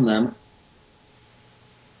from them.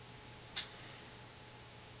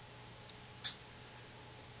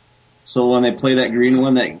 So when they play that green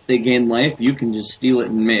one that they gain life, you can just steal it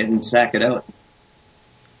and sack it out.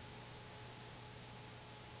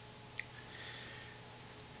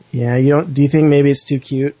 Yeah, do you think maybe it's too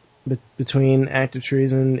cute between Active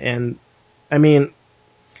Treason and, I mean,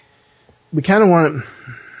 we kind of want,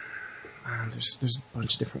 there's a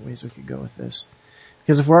bunch of different ways we could go with this.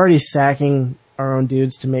 Because if we're already sacking our own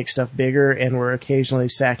dudes to make stuff bigger, and we're occasionally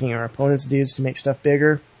sacking our opponent's dudes to make stuff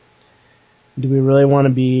bigger, do we really want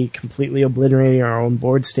to be completely obliterating our own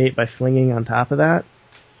board state by flinging on top of that?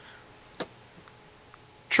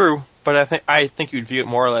 True, but I think you'd view it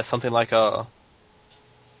more or less something like a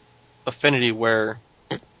Affinity, where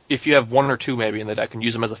if you have 1 or 2 maybe in the deck and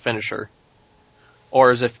use them as a finisher, or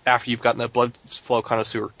as if after you've gotten the Bloodflow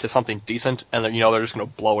Connoisseur to something decent and then they're just going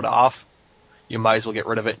to blow it off, you might as well get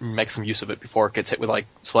rid of it and make some use of it before it gets hit with like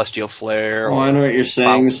Celestial Flare. Oh, I know what you're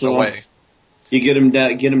saying. So away. You get them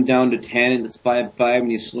down to 10 and it's 5/5,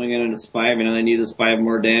 and you swing it and it's 5, and then you just 5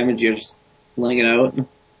 more damage. You just fling it out.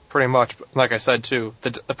 Pretty much, but like I said too,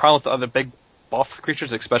 the problem with the other big buff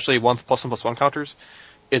creatures, especially 1+1/+1 counters,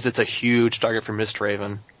 is it's a huge target for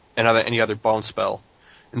Mistraven and any other bone spell.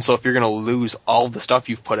 And so if you're going to lose all of the stuff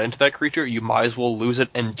you've put into that creature, you might as well lose it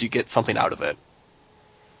and get something out of it.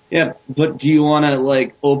 Yeah, but do you want to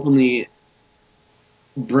like openly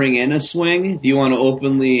bring in a swing? Do you want to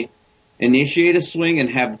openly initiate a swing and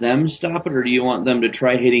have them stop it, or do you want them to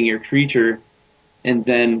try hitting your creature and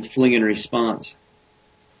then fling in response?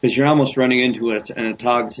 Because you're almost running into an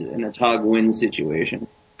Atog win situation.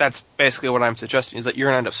 That's basically what I'm suggesting, is that you're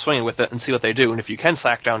going to end up swinging with it and see what they do. And if you can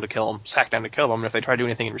sack down to kill them, sack down to kill them. And if they try to do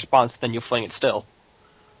anything in response, then you fling it still.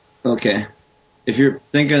 Okay. If you're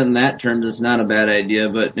thinking in that terms, it's not a bad idea,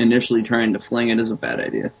 but initially trying to fling it is a bad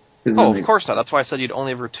idea. Oh, of course not. That's why I said you'd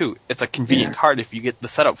only ever 2. It's a convenient card if you get the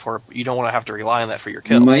setup for it, but you don't want to have to rely on that for your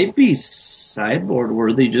kill. It might be sideboard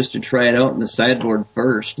worthy just to try it out in the sideboard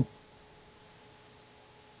first.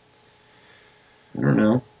 I don't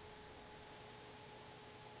know.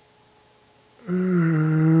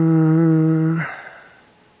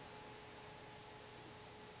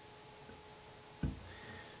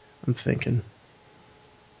 I'm thinking.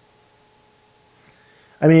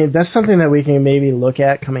 I mean, that's something that we can maybe look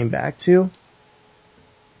at coming back to.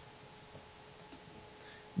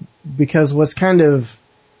 Because what's kind of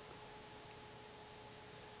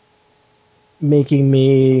making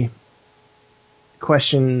me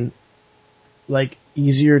question, like,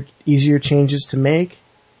 easier changes to make.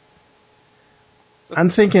 I'm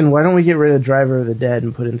thinking, why don't we get rid of Driver of the Dead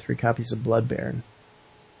and put in 3 copies of Blood Baron?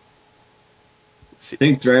 I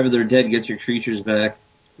think Driver of the Dead gets your creatures back.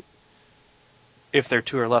 If they're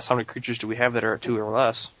 2 or less, how many creatures do we have that are 2 or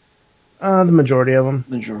less? The majority of them.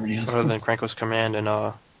 Other than Kranko's Command and,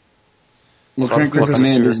 Well, Kranko's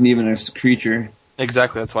Command isn't even a creature.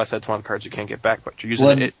 Exactly, that's why I said it's one of the cards you can't get back, but you're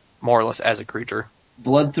using it more or less as a creature.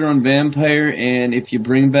 Bloodthorn Vampire, and if you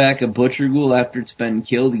bring back a Butcher Ghoul after it's been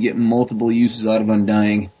killed, you get multiple uses out of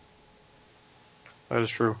Undying. That is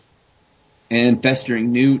true. And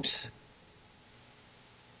Festering Newt.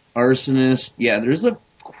 Arsonist. Yeah, there's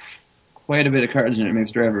quite a bit of cards in it. It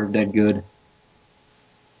makes Driver of Dead good.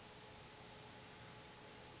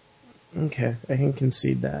 Okay, I can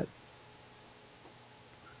concede that.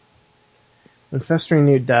 When Festering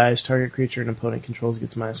Newt dies, target creature an opponent controls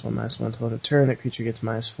gets -1/-1 until end of turn. That creature gets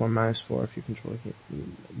 -4/-4 if you control it,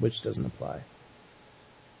 which doesn't apply.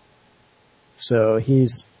 So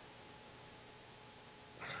he's...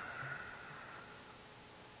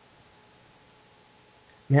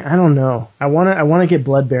 Man, I don't know. I wanna get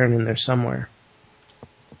Blood Baron in there somewhere.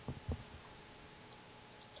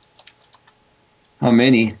 How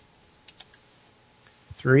many?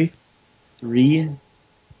 3? 3?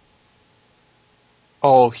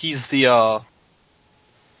 Oh, he's the,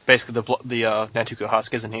 basically the Nantuko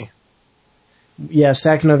Husk, isn't he? Yeah,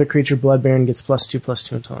 sack another creature, Blood Baron gets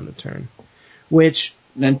 +2/+2 until end of turn. Which,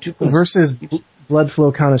 versus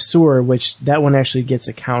Bloodflow Connoisseur, which that one actually gets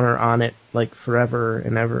a counter on it, like forever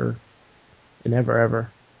and ever. And ever.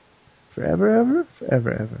 Forever.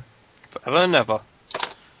 Forever and ever.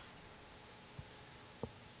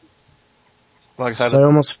 Like I said, so I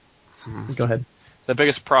almost... Go ahead. The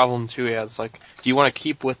biggest problem too, is like, do you want to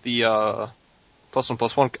keep with the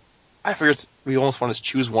 +1/+1? I figure we almost want to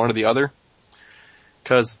choose one or the other,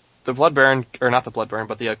 because the Blood Baron, or not the Blood Baron,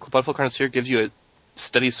 but the Bloodflow Connoisseur gives you a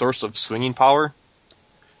steady source of swinging power,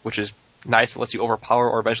 which is nice. It lets you overpower,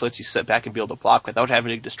 or eventually lets you sit back and be able to block without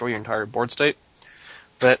having to destroy your entire board state.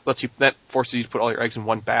 That forces you to put all your eggs in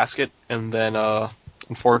one basket, and then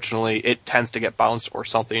unfortunately it tends to get bounced or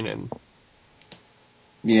something. And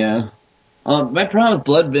yeah. My problem with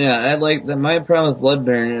Blood Baron, my problem with Blood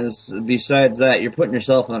Baron is, besides that, you're putting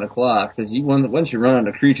yourself on a clock, because once you run out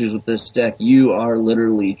of creatures with this deck, you are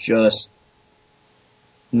literally just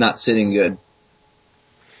not sitting good.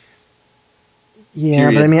 Yeah,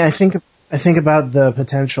 Period. but I mean, I think about the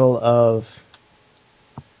potential of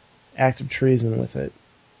active treason with it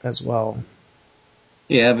as well.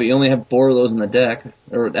 Yeah, but you only have 4 of those in the deck,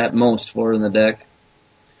 or at most 4 in the deck.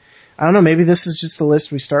 I don't know, maybe this is just the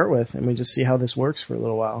list we start with, and we just see how this works for a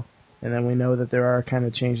little while. And then we know that there are kind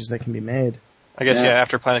of changes that can be made. I guess,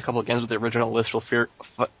 after playing a couple of games with the original list, we'll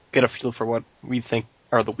get a feel for what we think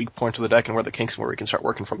are the weak points of the deck and where the kinks and where we can start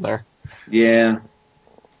working from there. Yeah.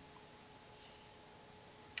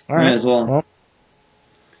 All right. Might as well.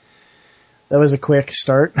 That was a quick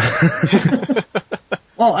start.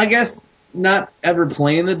 Well, I guess not ever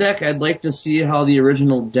playing the deck, I'd like to see how the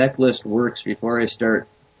original deck list works before I start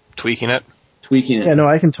tweaking it. Yeah, no,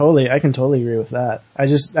 I can totally agree with that.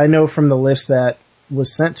 I know from the list that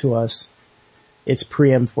was sent to us, it's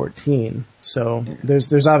pre-M14. So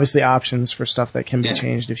there's obviously options for stuff that can be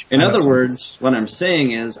changed if you In other words, what I'm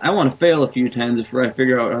saying is, I want to fail a few times before I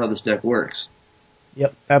figure out how this deck works.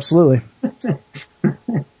 Yep, absolutely.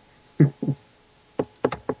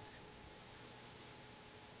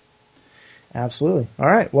 Absolutely. All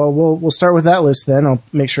right. Well, we'll start with that list then. I'll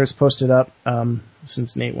make sure it's posted up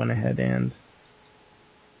since Nate went ahead and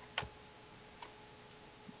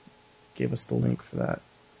gave us the link for that.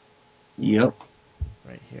 Yep.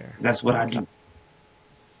 Right here. That's what I do.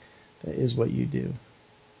 That is what you do.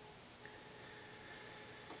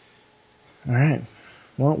 All right.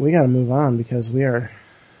 Well, we got to move on because we are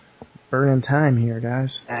burning time here,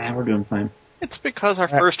 guys. We're doing fine. It's because our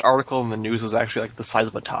first article in the news was actually like the size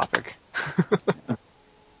of a topic.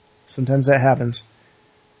 Sometimes that happens.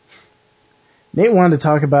 Nate wanted to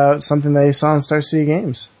talk about something that he saw on Star City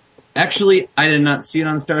Games. Actually, I did not see it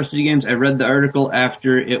on Star City Games. I read the article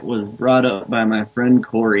after it was brought up by my friend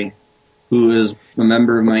Corey. who is a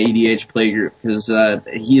member of my EDH play group, because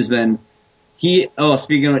speaking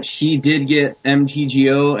of which, he did get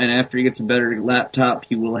MTGO, and after he gets a better laptop,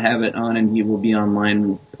 he will have it on, and he will be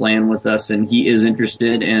online playing with us, and he is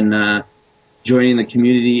interested in joining the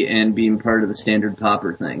community and being part of the standard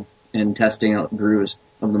Pauper thing, and testing out brews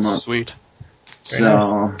of the month. Sweet.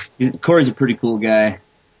 So, Corey's a pretty cool guy.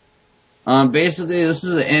 Basically,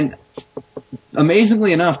 and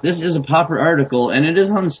amazingly enough, this is a Pauper article, and it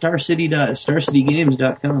is on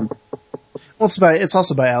StarCityGames.com. Well, it's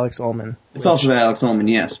also by Alex Ullman. It's also by Alex Ullman,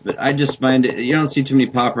 yes, but I just find you don't see too many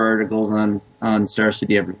Pauper articles on Star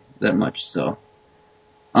City that much, so.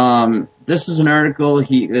 This is an article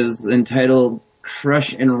he is entitled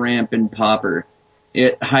Crush and Ramp in Pauper.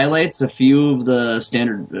 It highlights a few of the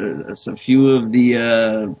standard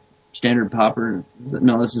Pauper.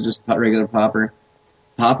 No, this is just regular Pauper.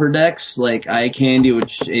 Pauper decks, like Eye Candy,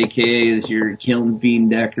 which aka is your Kiln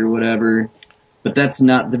Fiend deck or whatever. But that's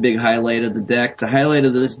not the big highlight of the deck. The highlight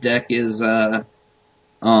of this deck is,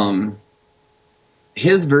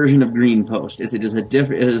 his version of Green Post. It is a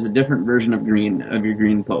different version of your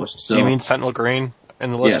Green Post. So. You mean Sentinel Green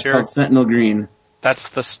in the list here? Yes, Sentinel Green. That's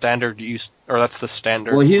the standard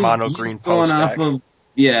standard mono green post deck.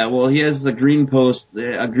 He has the Green Post,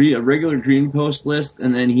 a regular Green Post list,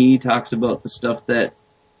 and then he talks about the stuff that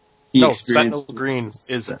he experienced. Sentinel Green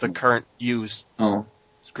is the current used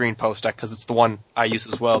Green Post deck, because it's the one I use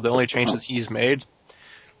as well. The only changes he's made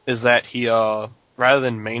is that he, rather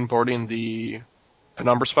than mainboarding the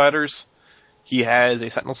Penumbra Spiders, he has a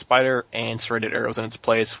Sentinel Spider and Serrated Arrows in its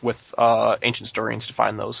place with Ancient Historians to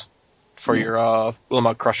find those for your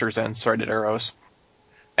Ulamog Crushers and Serrated Arrows.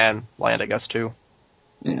 And land, I guess, too.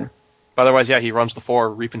 Yeah. But otherwise, yeah, he runs the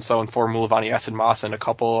 4 Reap and Sow and 4 Mulavani Acid Moss and a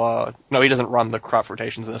couple, no, he doesn't run the crop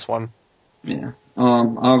rotations in this one. Yeah.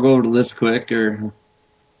 I'll go over the list quick,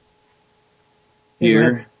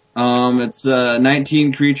 here. It's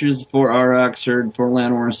 19 creatures, 4 Aurochs, Herd, 4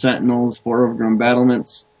 Landwar Sentinels, 4 Overgrown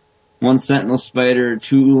Battlements, 1 Sentinel Spider,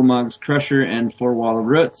 2 Ulamog's Crusher, and 4 Wall of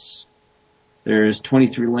Roots. There's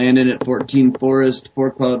 23 land in it, 14 Forest,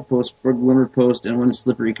 4 Cloud Post, 4 Glimmer Post, and 1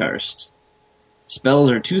 Slippery Karst.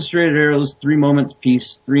 Spells are 2 Serrated Arrows, 3 Moments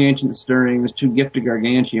Peace, 3 Ancient Stirrings, 2 Gifted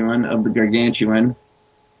Gargantuan of the Gargantuan,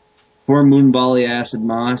 4 Moonbally Acid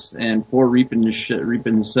Moss, and 4 Reap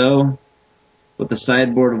and Sow. With a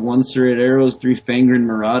sideboard of 1 Serrated Arrows, 3 Fangren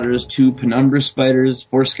Marauders, 2 Penumbra Spiders,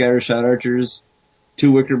 4 Scattershot Archers,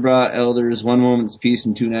 2 Wickerbraw Elders, 1 Moment's Peace,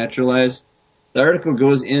 and 2 Naturalize. The article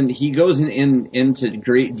goes into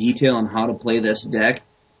great detail on how to play this deck,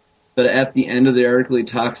 but at the end of the article he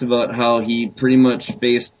talks about how he pretty much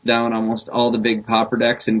faced down almost all the big Pauper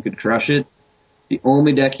decks and could crush it. The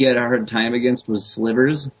only deck he had a hard time against was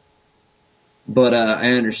Slivers. But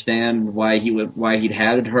I understand why he'd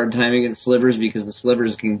had a hard time against Slivers, because the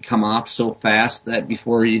Slivers can come off so fast that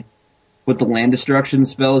with the land destruction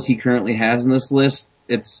spells he currently has in this list,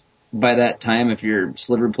 it's by that time, if your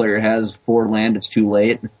Sliver player has 4 land, it's too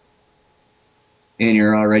late. And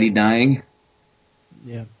you're already dying.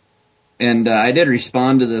 Yeah. And I did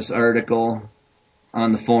respond to this article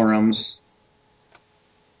on the forums.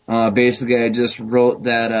 Basically, I just wrote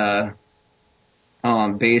that,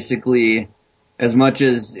 basically, as much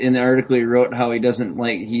as in the article he wrote how he didn't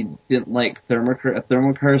like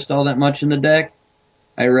Thermokarst all that much in the deck,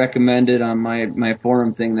 I recommended on my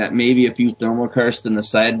forum thing that maybe a few Thermokarst in the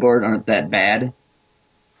sideboard aren't that bad,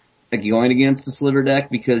 like going against the Sliver deck,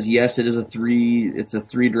 because yes, it's a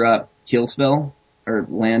 3-drop kill spell, or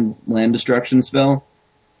land destruction spell,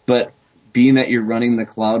 but being that you're running the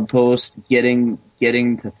Cloud Post, getting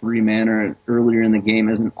to 3 mana earlier in the game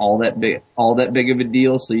isn't all that big of a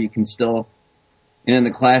deal, so you can still. And in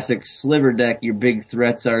the classic Sliver deck, your big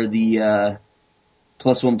threats are the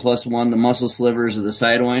 +1/+1, the Muscle Slivers or the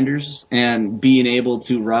Sidewinders, and being able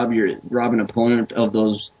to rob an opponent of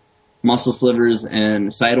those Muscle Slivers and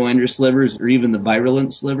Sidewinder Slivers, or even the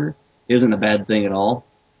Virulent Sliver, isn't a bad thing at all,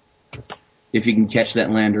 if you can catch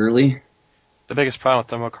that land early. The biggest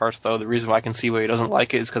problem with Thermokarst, though, the reason why I can see why he doesn't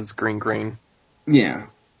like it is because it's green. Yeah.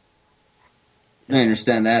 I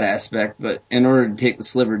understand that aspect, but in order to take the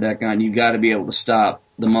Sliver deck on, you've got to be able to stop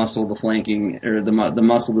the Muscle, the Flanking, or the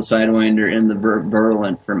Muscle, the Sidewinder, and the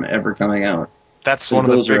Virulent from ever coming out. That's one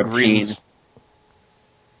of the big reasons.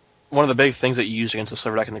 One of the big things that you use against the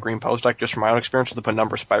Sliver deck and the Green Post deck, just from my own experience, is the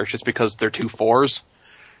Penumbra Spiders, just because they're 2 4s,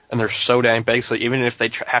 and they're so dang big, so even if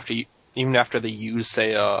they even after they use,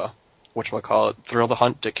 say, Thrill the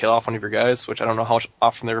Hunt to kill off one of your guys, which I don't know how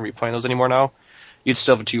often they're going to be playing those anymore now, you'd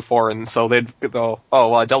still have a 2/4, and so they'd go, oh,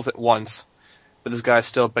 well, I dealt with it once, but this guy's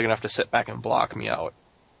still big enough to sit back and block me out.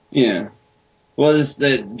 Yeah. was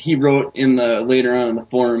that he wrote later on in the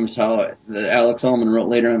forums Alex Allman wrote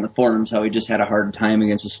later on in the forums how he just had a hard time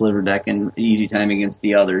against the sliver deck and an easy time against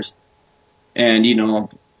the others. And,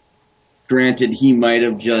 granted, he might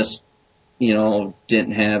have just,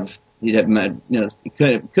 didn't have,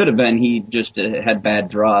 it could have been he just had bad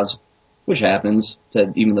draws, which happens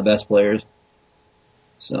to even the best players.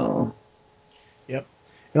 So. Yep.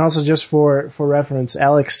 And also, just for reference,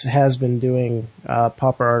 Alex has been doing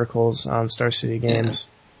Pauper articles on Star City Games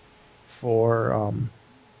for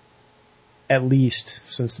at least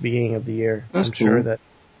since the beginning of the year. That's I'm cool. sure that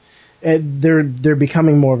they're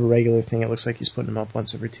becoming more of a regular thing. It looks like he's putting them up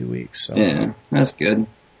once every 2 weeks. So. Yeah, that's good.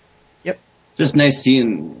 Yep. Just nice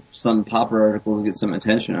seeing some Pauper articles get some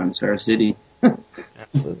attention on Star City.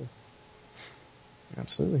 Absolutely.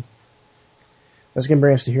 Absolutely. That's going to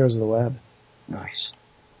bring us to Heroes of the Web. Nice.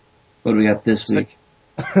 What do we got this week?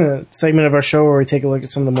 Segment of our show where we take a look at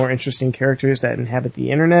some of the more interesting characters that inhabit the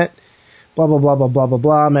internet. Blah, blah, blah, blah, blah, blah,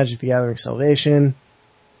 blah. Magic the Gathering Salvation.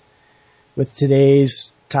 With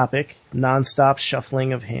today's topic, non-stop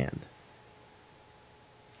shuffling of hand.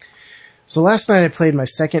 So last night I played my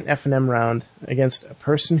second F&M round against a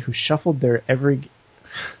person who shuffled their every...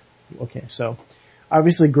 Okay, so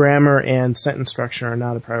obviously grammar and sentence structure are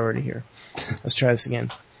not a priority here. Let's try this again.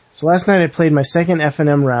 So last night I played my second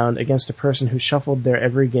F&M round against a person who shuffled their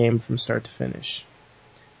every game from start to finish.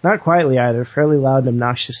 Not quietly either, fairly loud and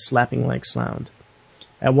obnoxious slapping-like sound.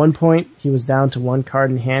 At one point, he was down to one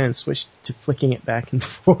card in hand and switched to flicking it back and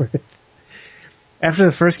forth. After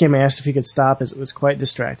the first game, I asked if he could stop as it was quite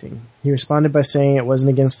distracting. He responded by saying it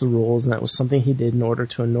wasn't against the rules and that was something he did in order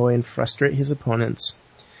to annoy and frustrate his opponents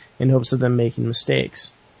in hopes of them making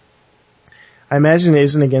mistakes. I imagine it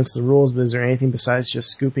isn't against the rules, but is there anything besides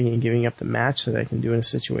just scooping and giving up the match that I can do in a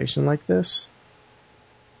situation like this?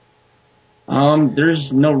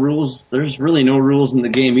 There's no rules. There's really no rules in the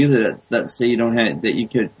game either that say you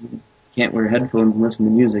can't wear headphones and listen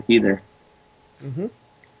to music either. Mm-hmm.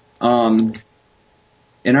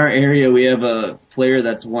 In our area, we have a player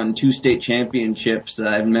that's won 2 state championships.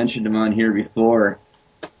 I've mentioned him on here before,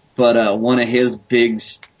 but one of his big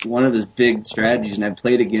strategies, and I've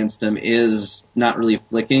played against him, is not really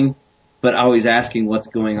flicking, but always asking what's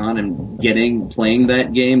going on and playing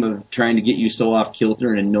that game of trying to get you so off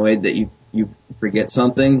kilter and annoyed that you forget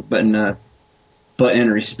something, but in a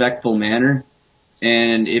respectful manner.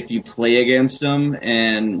 And if you play against him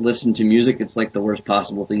and listen to music, it's like the worst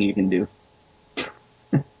possible thing you can do.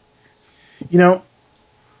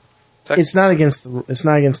 It's not against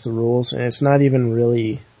the rules, and it's not even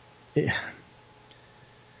really.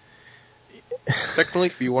 Technically,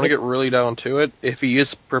 if you want to get really down to it, if he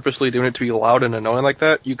is purposely doing it to be loud and annoying like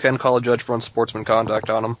that, you can call a judge for unsportsman conduct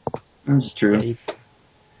on him. That's true.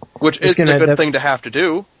 Which is a good thing to have to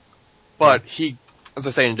do, but as I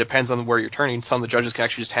say, it depends on where you're turning. Some of the judges can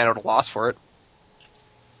actually just hand out a loss for it.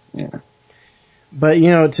 Yeah. But,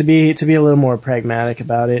 to be a little more pragmatic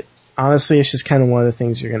about it, honestly, it's just kind of one of the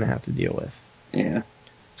things you're going to have to deal with. Yeah.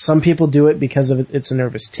 Some people do it because it's a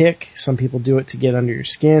nervous tick. Some people do it to get under your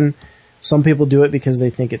skin. Some people do it because they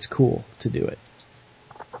think it's cool to do it.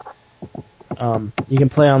 You can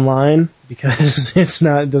play online because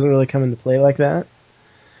it doesn't really come into play like that.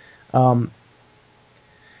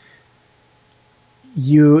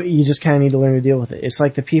 You just kind of need to learn to deal with it. It's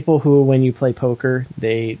like the people who, when you play poker,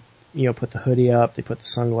 they, put the hoodie up, they put the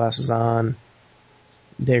sunglasses on,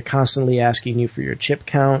 they're constantly asking you for your chip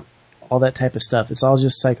count, all that type of stuff. It's all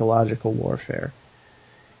just psychological warfare.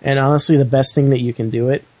 And honestly, the best thing that you can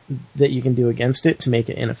do against it to make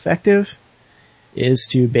it ineffective is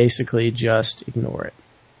to basically just ignore it.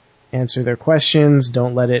 Answer their questions,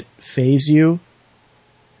 don't let it faze you,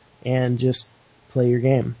 and just play your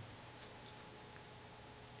game.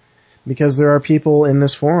 Because there are people in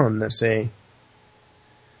this forum that say,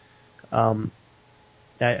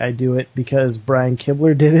 I do it because Brian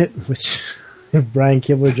Kibler did it, which if Brian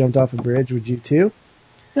Kibler jumped off a bridge, would you too?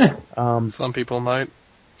 Some people might.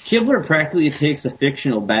 Kibler practically takes a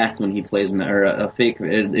fictional bath when he plays, or a fake,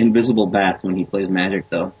 invisible bath when he plays Magic,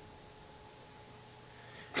 though.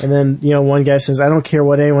 And then, one guy says, I don't care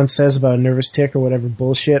what anyone says about a nervous tick or whatever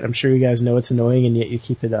bullshit. I'm sure you guys know it's annoying, and yet you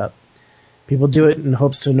keep it up. People do it in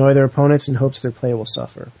hopes to annoy their opponents and hopes their play will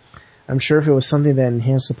suffer. I'm sure if it was something that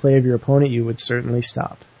enhanced the play of your opponent, you would certainly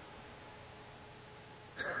stop.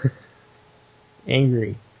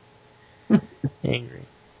 Angry. Angry.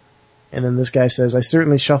 And then this guy says, I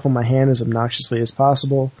certainly shuffle my hand as obnoxiously as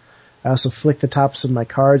possible. I also flick the tops of my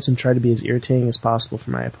cards and try to be as irritating as possible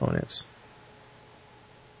for my opponents.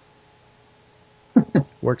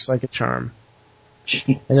 Works like a charm.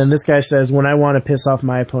 Jeez. And then this guy says, when I want to piss off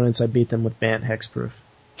my opponents, I beat them with Bant Hexproof.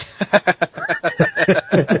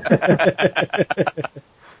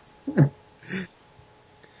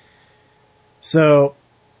 So,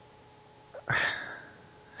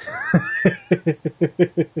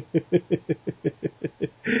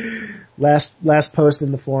 last post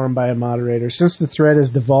in the forum by a moderator. Since the thread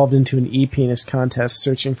has devolved into an e-penis contest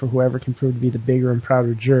searching for whoever can prove to be the bigger and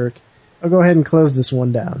prouder jerk, I'll go ahead and close this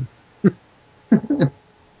one down.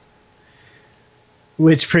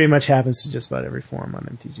 Which pretty much happens to just about every forum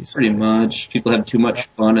on MTG. Pretty much. People have too much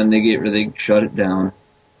fun and they shut it down.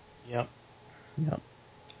 Yep.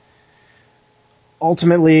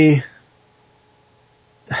 Ultimately,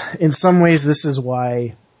 in some ways, this is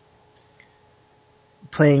why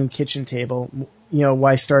playing kitchen table,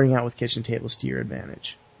 why starting out with kitchen tables to your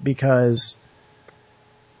advantage. Because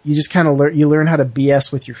you just kind of learn how to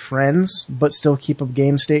BS with your friends, but still keep a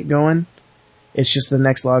game state going. It's just the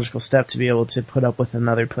next logical step to be able to put up with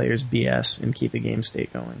another player's BS and keep a game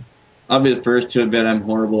state going. I'll be the first to admit I'm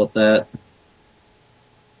horrible at that.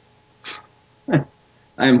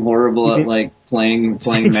 I'm horrible at like playing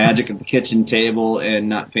Magic at the kitchen table and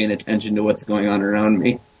not paying attention to what's going on around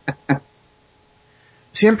me.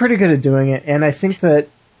 See, I'm pretty good at doing it, and I think that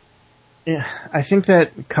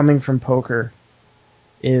coming from poker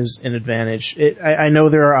is an advantage. I know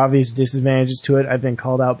there are obvious disadvantages to it. I've been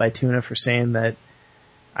called out by Tuna for saying that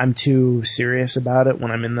I'm too serious about it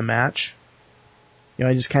when I'm in the match.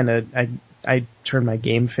 I just I turn my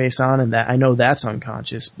game face on, and that I know that's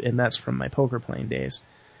unconscious, and that's from my poker playing days.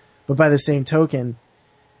 But by the same token,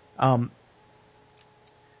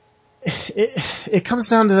 it comes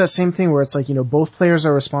down to that same thing where it's like, both players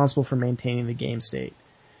are responsible for maintaining the game state.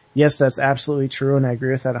 Yes, that's absolutely true, and I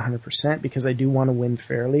agree with that 100% because I do want to win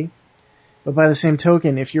fairly. But by the same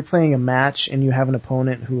token, if you're playing a match and you have an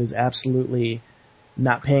opponent who is absolutely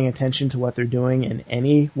not paying attention to what they're doing in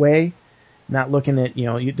any way, not looking at,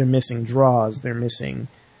 they're missing draws, they're missing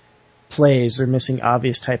plays, they're missing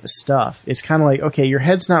obvious type of stuff. It's kind of like, okay, your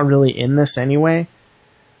head's not really in this anyway,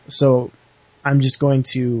 so I'm just going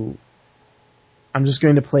to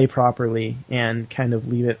play properly and kind of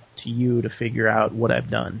leave it to you to figure out what I've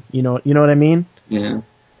done. You know what I mean? Yeah.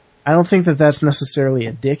 I don't think that that's necessarily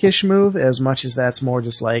a dickish move as much as that's more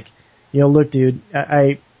just like, look, dude,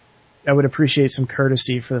 I would appreciate some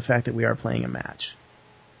courtesy for the fact that we are playing a match.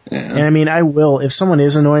 Yeah. And I mean, I will, if someone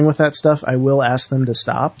is annoying with that stuff, I will ask them to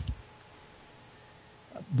stop.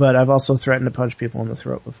 But I've also threatened to punch people in the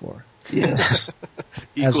throat before. Yes.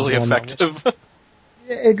 Equally effective.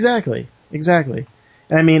 Exactly.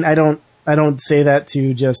 And I mean, I don't say that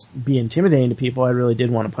to just be intimidating to people. I really did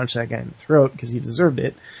want to punch that guy in the throat because he deserved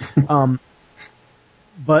it.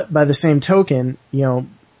 But by the same token, you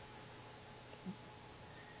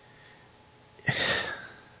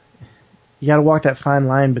got to walk that fine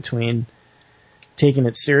line between taking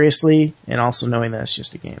it seriously and also knowing that it's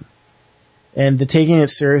just a game. And the taking it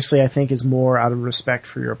seriously, I think, is more out of respect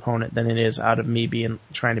for your opponent than it is out of me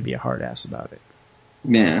trying to be a hard ass about it.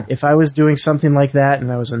 Yeah. If I was doing something like that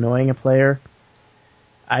and I was annoying a player,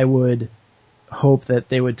 I would hope that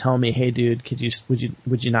they would tell me, "Hey, dude,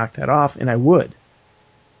 would you knock that off?" And I would,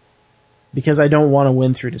 because I don't want to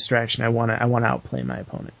win through distraction. I want to outplay my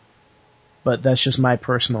opponent. But that's just my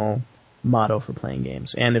personal motto for playing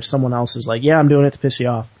games. And if someone else is like, "Yeah, I'm doing it to piss you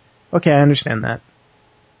off," okay, I understand that.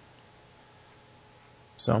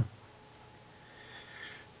 So,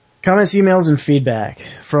 comments, emails, and feedback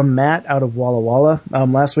from Matt out of Walla Walla.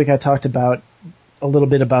 Last week I talked about a little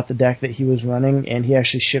bit about the deck that he was running, and he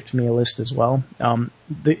actually shipped me a list as well.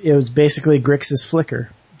 It was basically Grixis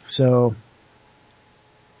Flicker. So,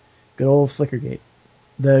 good old Flickergate.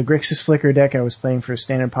 The Grixis Flicker deck I was playing for a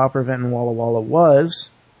standard Pauper event in Walla Walla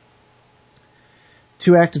was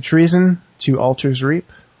 2 Active Treason, 2 Altar's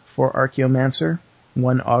Reap, 4 Archaeomancer,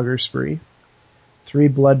 1 Augur Spree, 3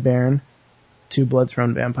 Blood Baron, 2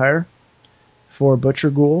 Bloodthrone Vampire, 4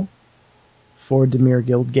 Butcher Ghoul, 4 Dimir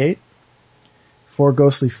Guildgate, 4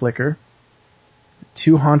 Ghostly Flicker,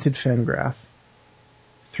 2 Haunted Fengraf,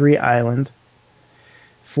 3 Island,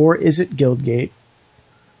 4 Izzet Guildgate,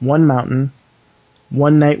 1 Mountain,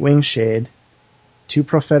 1 Nightwing Shade, 2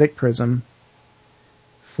 Prophetic Prism,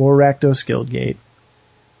 4 Rakdos Guildgate,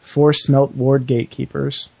 4 Smelt Ward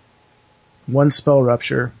Gatekeepers, 1 Spell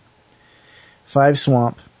Rupture, 5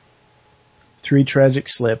 Swamp, 3 Tragic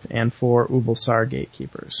Slip, and 4 Ubulsar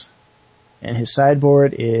Gatekeepers. And his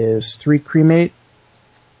sideboard is 3 Cremate,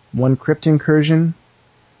 1 Crypt Incursion,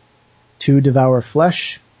 2 Devour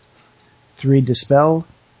Flesh, 3 Dispel,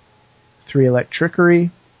 3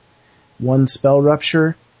 Electrickery, 1 Spell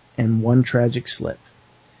Rupture, and 1 Tragic Slip.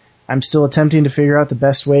 I'm still attempting to figure out the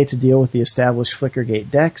best way to deal with the established Flickergate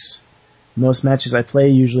decks. Most matches I play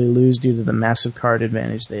usually lose due to the massive card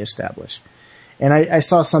advantage they establish. And I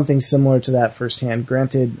saw something similar to that firsthand.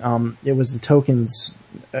 Granted, it was the tokens,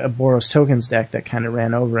 Boros tokens deck that kind of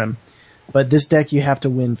ran over him. But this deck you have to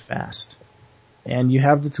win fast. And you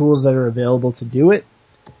have the tools that are available to do it.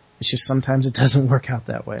 It's just sometimes it doesn't work out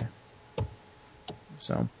that way.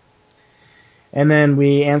 So. And then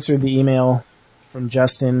we answered the email from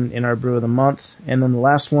Justin in our Brew of the Month. And then the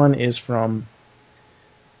last one is from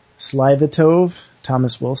Slivatov,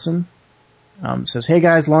 Thomas Wilson. Says, hey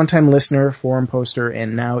guys, longtime listener, forum poster,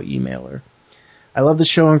 and now emailer. I love the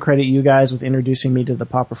show and credit you guys with introducing me to the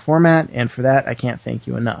Pauper format, and for that I can't thank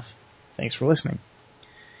you enough. Thanks for listening.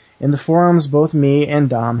 In the forums, both me and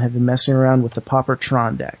Dom have been messing around with the Pauper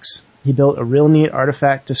Tron decks. He built a real neat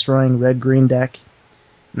artifact-destroying red-green deck,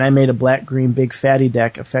 and I made a black-green big fatty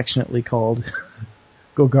deck affectionately called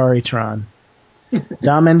Gogari Tron.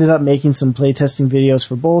 Dom ended up making some playtesting videos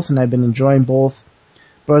for both, and I've been enjoying both.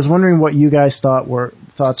 But I was wondering what you guys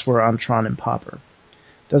thoughts were on Tron and Pauper.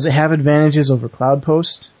 Does it have advantages over Cloud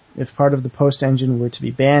Post? If part of the Post engine were to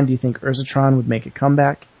be banned, do you think Urzatron would make a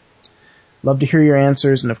comeback? Love to hear your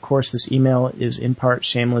answers, and of course this email is in part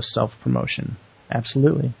shameless self-promotion.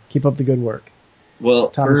 Absolutely. Keep up the good work. Well,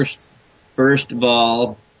 Thomas. first of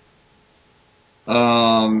all,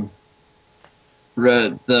 the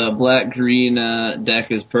black-green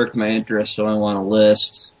deck has perked my interest, so I want to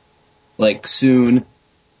list, soon.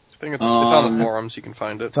 I think it's on the forums. You can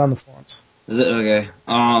find it. It's on the forums. Is it? Okay.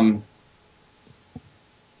 I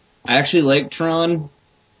actually like Tron.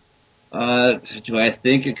 Do I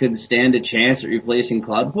think it could stand a chance at replacing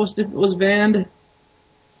Cloud Post if it was banned?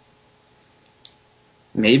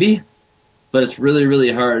 Maybe. But it's really,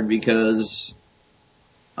 really hard because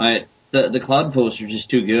the Cloud Posts are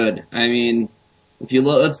just too good. I mean, if you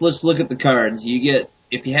look, let's look at the cards.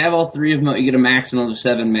 If you have all three of them, you get a maximum of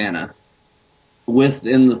 7 mana.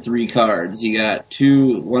 Within the 3 cards, you got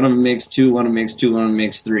 2, one of them makes 2, one of them makes 2, one of them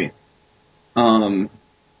makes 3. The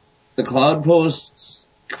Cloud Posts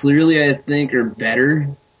clearly I think are better,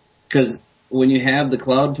 because when you have the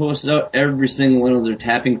Cloud Posts out, every single one of those are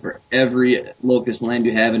tapping for every Locust land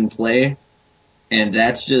you have in play, and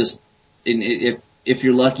that's just, if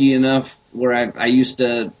you're lucky enough, where I used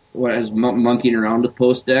to, when I was monkeying around with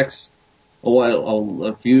Post decks,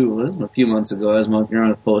 a few months ago I was monkeying around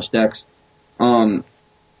with Post decks.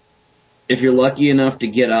 If you're lucky enough to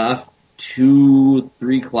get off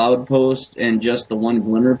 2-3 Cloud Posts and just the 1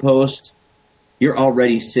 Glimmer Post, you're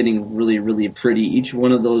already sitting really, really pretty. Each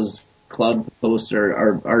one of those Cloud Posts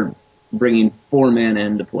are bringing 4 mana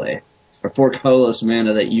into play, or 4 colorless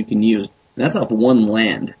mana that you can use. And that's off 1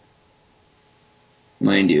 land,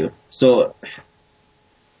 mind you. So,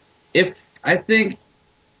 I think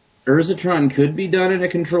Urzatron could be done in a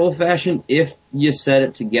control fashion if you set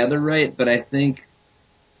it together right, but I think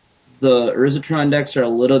the Urzatron decks are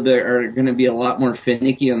going to be a lot more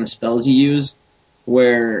finicky on the spells you use,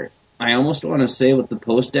 where I almost want to say with the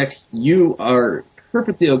Post decks, you are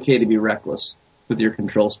perfectly okay to be reckless with your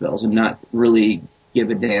control spells and not really give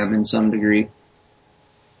a damn in some degree.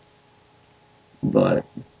 But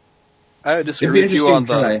I disagree with you on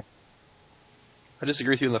the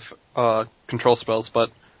control spells,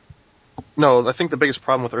 but no, I think the biggest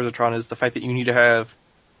problem with Urzatron is the fact that you need to have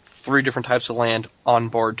 3 different types of land on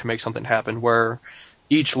board to make something happen, where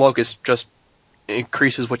each locust just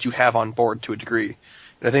increases what you have on board to a degree.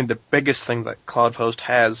 And I think the biggest thing that Cloud Post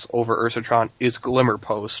has over Urzatron is Glimmer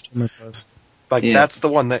Post. That's the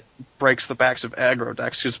one that breaks the backs of aggro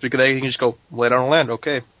decks, just because they can just go, lay down a land,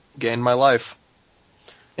 okay, gain my life.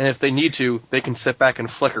 And if they need to, they can sit back and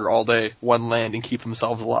flicker all day 1 land and keep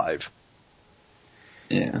themselves alive.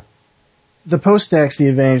 Yeah. The Post decks, the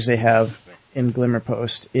advantage they have in Glimmer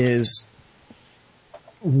Post is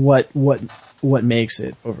what makes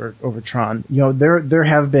it over Tron. You know, there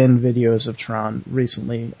have been videos of Tron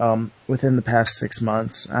recently, within the past 6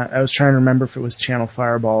 months. I was trying to remember if it was Channel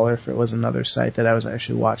Fireball or if it was another site that I was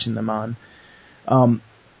actually watching them on.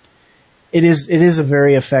 It is a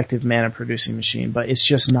very effective mana producing machine, but it's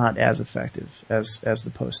just not as effective as the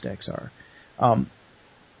Post decks are.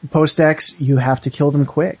 Post decks, you have to kill them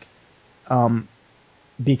quick,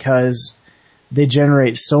 because they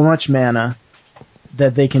generate so much mana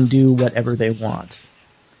that they can do whatever they want.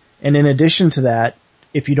 And in addition to that,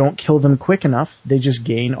 if you don't kill them quick enough, they just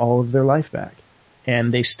gain all of their life back.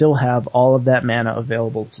 And they still have all of that mana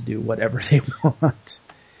available to do whatever they want.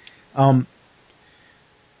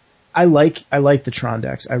 I like the Tron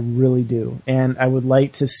decks. I really do. And I would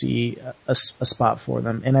like to see a spot for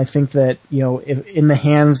them. And I think that, if in the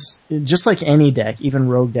hands, just like any deck, even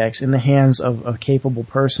rogue decks, in the hands of a capable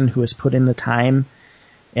person who has put in the time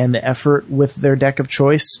and the effort with their deck of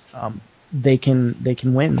choice, they can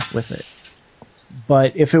win with it.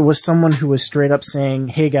 But if it was someone who was straight up saying,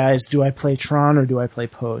 hey guys, do I play Tron or do I play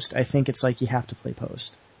Post? I think it's like you have to play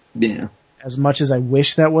Post. Yeah. As much as I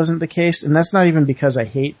wish that wasn't the case, and that's not even because I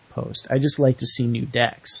hate Post. I just like to see new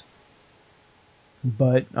decks.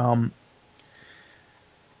 But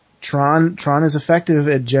Tron is effective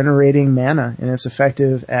at generating mana, and it's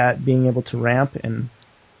effective at being able to ramp and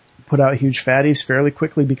put out huge fatties fairly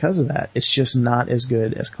quickly because of that. It's just not as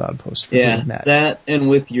good as Cloud Post for doing that. That, and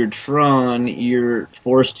with your Tron, you're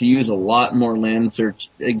forced to use a lot more land search,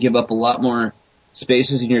 give up a lot more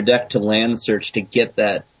spaces in your deck to land search to get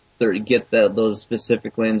those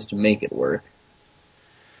specific lands to make it work.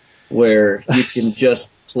 Where you can just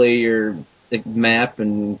play your map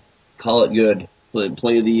and call it good.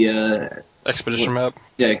 Play the Expedition map.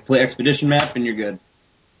 Yeah, play Expedition map and you're good.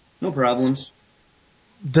 No problems.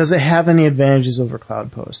 Does it have any advantages over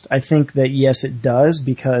Cloud Post? I think that yes, it does,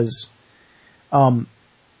 because I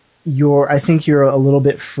think you're a little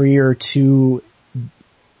bit freer to,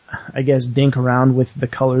 I guess, dink around with the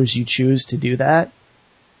colors you choose to do that.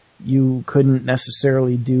 You couldn't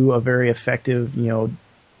necessarily do a very effective,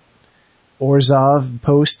 Orzhov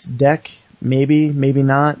Post deck. Maybe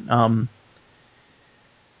not.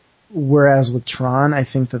 Whereas with Tron, I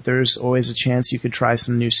think that there's always a chance you could try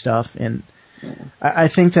some new stuff. And I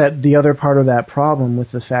think that the other part of that problem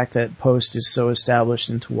with the fact that Post is so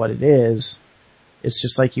established into what it is, it's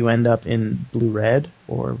just like you end up in blue-red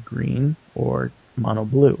or green or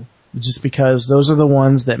mono-blue. Just because those are the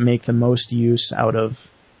ones that make the most use out of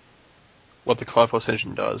what the Cloud Post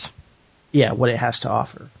engine does. Yeah, what it has to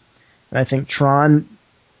offer. And I think Tron,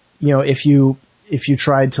 if you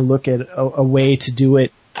tried to look at a way to do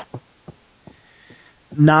it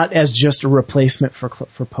not as just a replacement for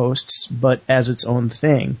Posts, but as its own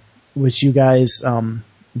thing, which you guys,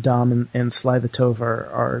 Dom and Sly the Tove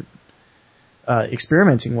are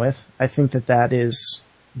experimenting with, I think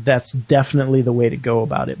that's definitely the way to go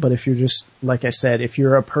about it. But if you're just, like I said, if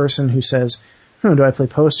you're a person who says, do I play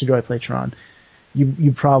Post or do I play Tron?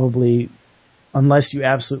 You probably, unless you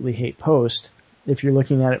absolutely hate Post, if you're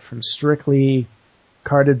looking at it from strictly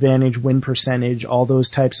card advantage, win percentage, all those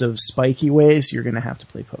types of spiky ways, you're going to have to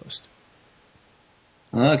play Post.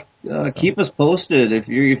 Keep us posted if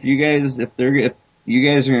you guys are going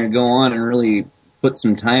to go on and really put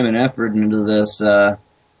some time and effort into this.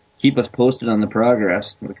 Keep us posted on the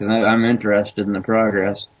progress, because I'm interested in the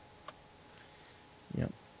progress.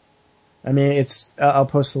 Yep. I mean, I'll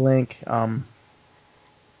post the link.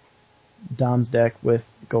 Dom's deck with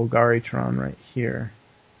Golgari Tron right here.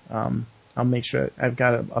 I'll make sure I've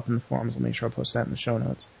got it up in the forums. I'll make sure I post that in the show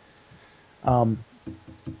notes.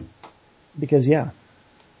 Because yeah,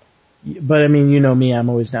 but I mean, me, I'm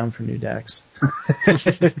always down for new decks.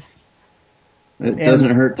 It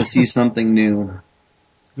doesn't hurt to see something new.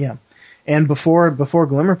 Yeah. And before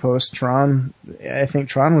Glimmer Post, Tron, I think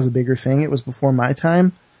Tron was a bigger thing. It was before my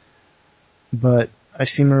time, but I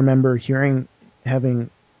seem to remember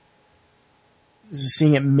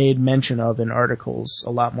seeing it made mention of in articles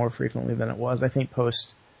a lot more frequently than it was. I think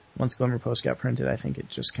once Glimmer Post got printed, I think it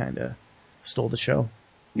just kind of stole the show.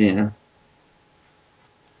 Yeah.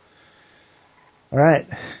 All right.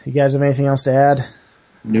 You guys have anything else to add?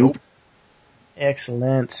 Nope.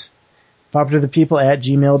 Excellent.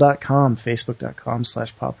 paupertothepeople@gmail.com,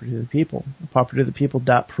 facebook.com/paupertothepeople,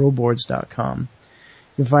 paupertothepeople.proboards.com. You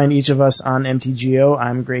can find each of us on MTGO.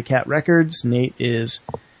 I'm Grey Cat Records. Nate is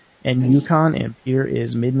Yukon, and Peter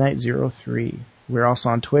is Midnight03. We're also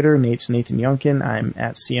on Twitter. Nate's Nathan Yunkin. I'm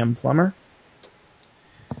at CM Plummer.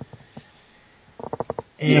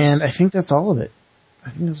 And yes. I think that's all of it.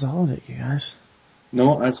 You guys.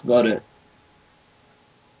 No, that's about it.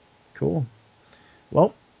 Cool.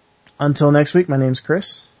 Well, until next week, my name's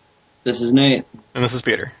Chris. This is Nate. And this is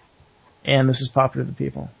Peter. And this is Pauper to the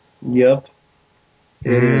People. Yep.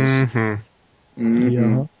 It is. Mm-hmm.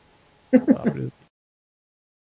 Yeah. Pauper to the